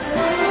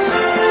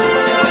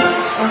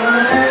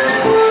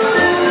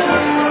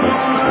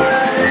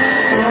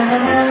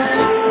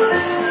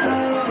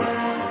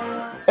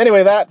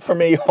 Anyway, that for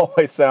me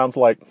always sounds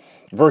like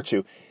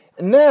virtue.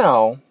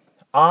 Now,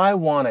 I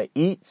want to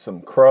eat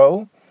some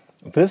crow.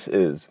 This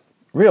is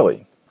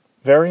really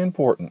very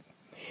important.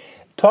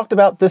 Talked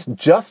about this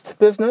just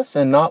business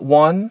in not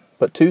one,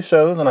 but two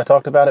shows, and I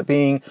talked about it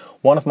being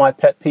one of my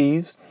pet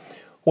peeves.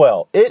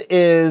 Well, it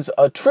is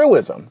a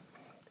truism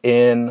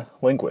in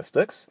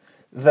linguistics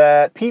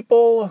that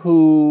people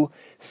who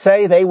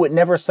say they would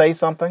never say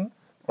something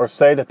or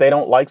say that they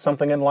don't like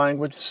something in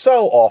language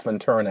so often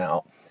turn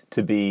out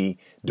to be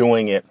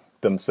doing it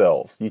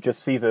themselves. You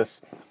just see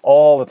this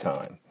all the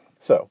time.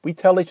 So we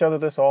tell each other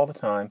this all the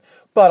time.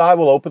 But I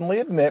will openly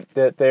admit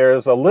that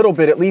there's a little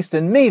bit, at least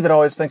in me, that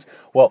always thinks,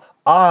 well,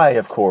 I,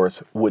 of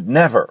course, would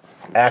never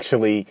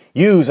actually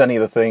use any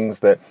of the things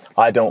that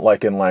I don't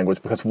like in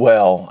language because,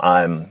 well,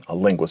 I'm a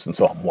linguist and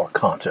so I'm more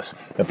conscious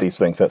of these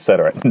things,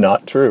 etc.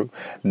 Not true.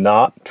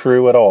 Not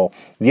true at all.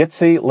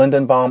 Yitzi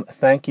Lindenbaum,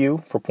 thank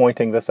you for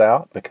pointing this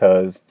out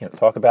because,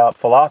 talk about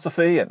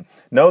philosophy and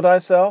know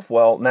thyself.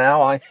 Well,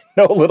 now I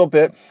know a little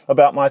bit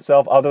about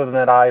myself other than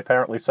that I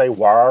apparently say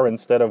war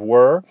instead of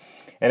were.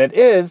 And it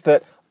is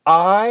that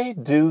I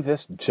do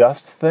this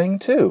just thing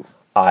too.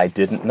 I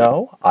didn't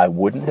know. I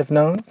wouldn't have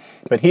known.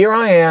 But here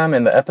I am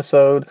in the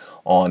episode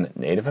on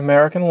Native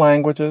American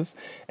languages.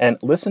 And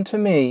listen to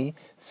me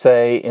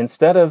say,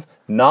 instead of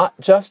not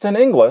just in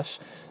English,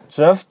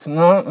 just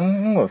not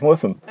in English.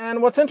 Listen.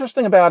 And what's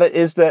interesting about it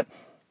is that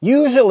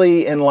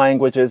usually in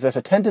languages, there's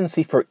a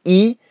tendency for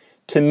E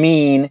to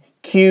mean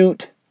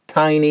cute,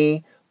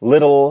 tiny,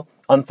 little,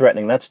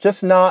 unthreatening. That's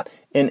just not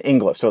in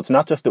English. So it's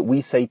not just that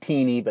we say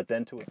teeny, but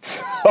then to it.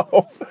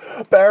 So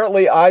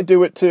apparently I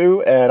do it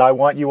too. And I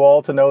want you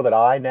all to know that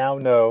I now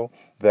know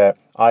that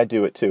I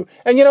do it too.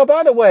 And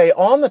by the way,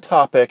 on the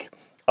topic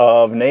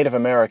of Native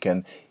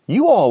American,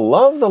 you all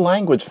love the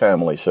language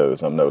family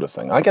shows, I'm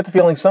noticing. I get the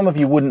feeling some of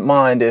you wouldn't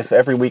mind if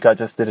every week I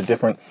just did a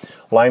different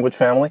language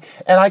family.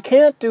 And I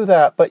can't do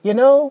that. But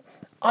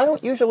I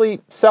don't usually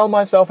sell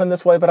myself in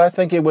this way, but I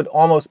think it would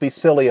almost be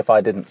silly if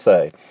I didn't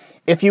say,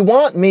 if you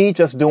want me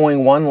just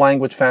doing one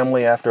language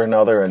family after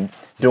another and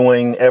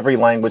doing every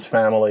language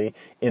family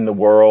in the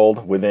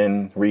world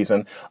within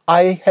reason,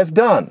 I have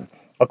done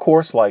a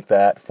course like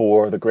that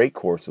for the Great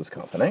Courses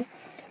Company.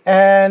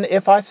 And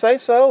if I say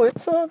so,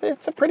 it's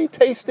a pretty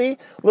tasty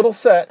little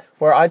set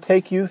where I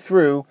take you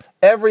through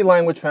every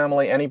language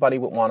family anybody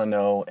would want to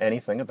know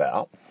anything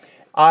about.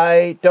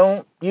 I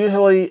don't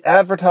usually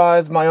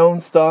advertise my own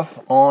stuff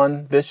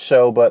on this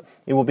show, but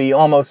it would be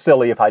almost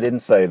silly if I didn't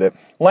say that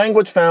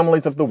language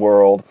families of the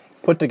world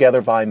put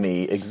together by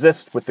me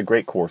exist with the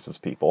Great Courses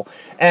people.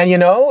 And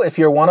if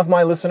you're one of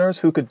my listeners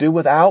who could do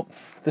without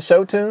the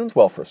show tunes,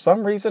 well, for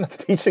some reason at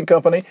the teaching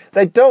company,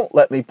 they don't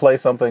let me play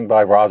something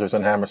by Rodgers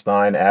and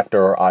Hammerstein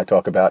after I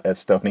talk about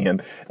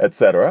Estonian,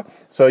 etc.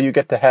 So you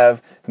get to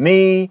have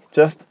me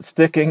just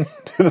sticking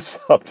to the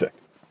subject.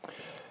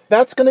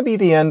 That's going to be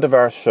the end of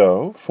our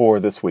show for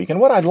this week. And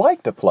what I'd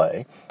like to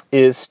play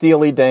is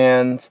Steely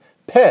Dan's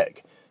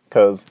Peg,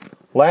 because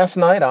last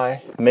night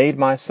I made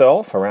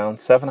myself,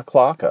 around 7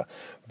 o'clock, a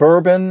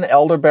bourbon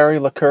elderberry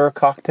liqueur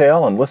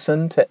cocktail and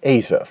listened to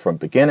Asia from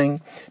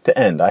beginning to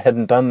end. I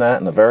hadn't done that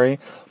in a very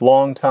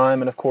long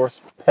time, and of course,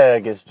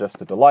 Peg is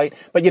just a delight.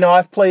 But,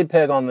 I've played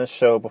Peg on this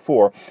show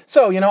before.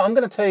 So, I'm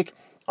going to take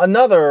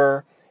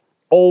another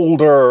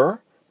older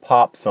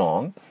pop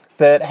song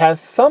that has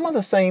some of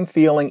the same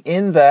feeling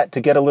in that, to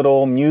get a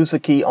little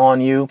music-y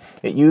on you,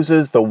 it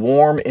uses the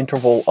warm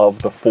interval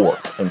of the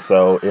fourth. And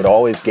so it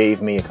always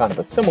gave me a kind of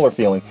a similar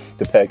feeling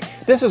to Peg.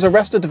 This is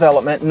Arrested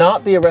Development,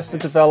 not the Arrested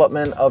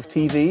Development of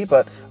TV,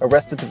 but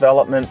Arrested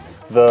Development,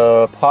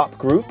 the pop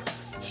group,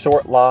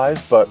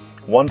 short-lived but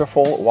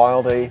wonderful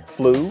while they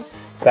flew,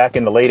 back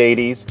in the late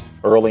 80s,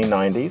 early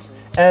 90s.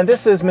 And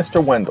this is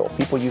Mr. Wendell.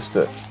 People used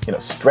to,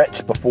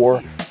 stretch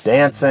before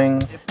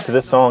dancing to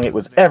this song. It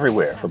was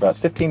everywhere for about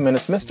 15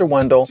 minutes. Mr.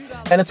 Wendell,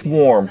 and it's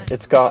warm.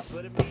 It's got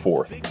the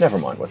fourth. Never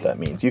mind what that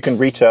means. You can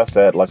reach us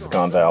at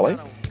Lexicon Valley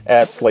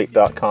at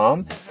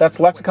slate.com. That's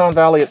Lexicon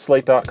Valley at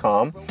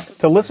slate.com.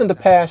 To listen to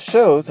past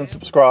shows and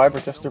subscribe, or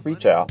just to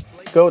reach out,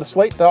 go to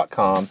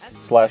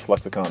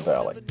slate.com/Lexicon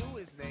Valley.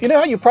 You know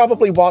how you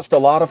probably watched a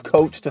lot of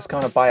Coach just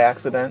kind of by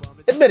accident?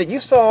 Admit it, you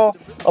saw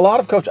a lot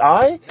of Coach.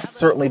 I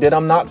certainly did.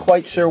 I'm not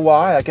quite sure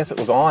why. I guess it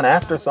was on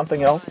after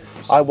something else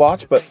I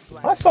watched, but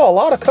I saw a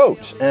lot of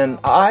Coach, and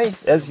I,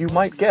 as you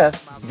might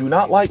guess, do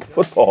not like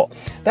football.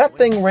 That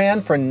thing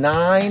ran for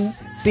 9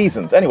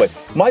 seasons. Anyway,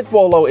 Mike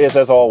Volo is,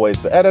 as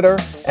always, the editor,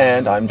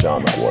 and I'm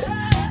John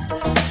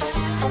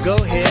McWhorter. Go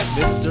ahead,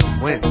 Mr.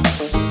 Wendell.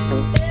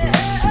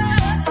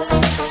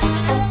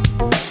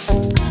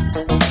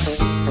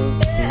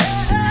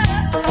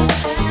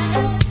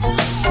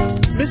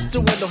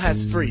 Mr. Wendell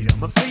has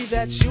freedom, a free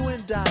that you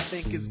and I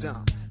think is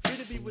dumb.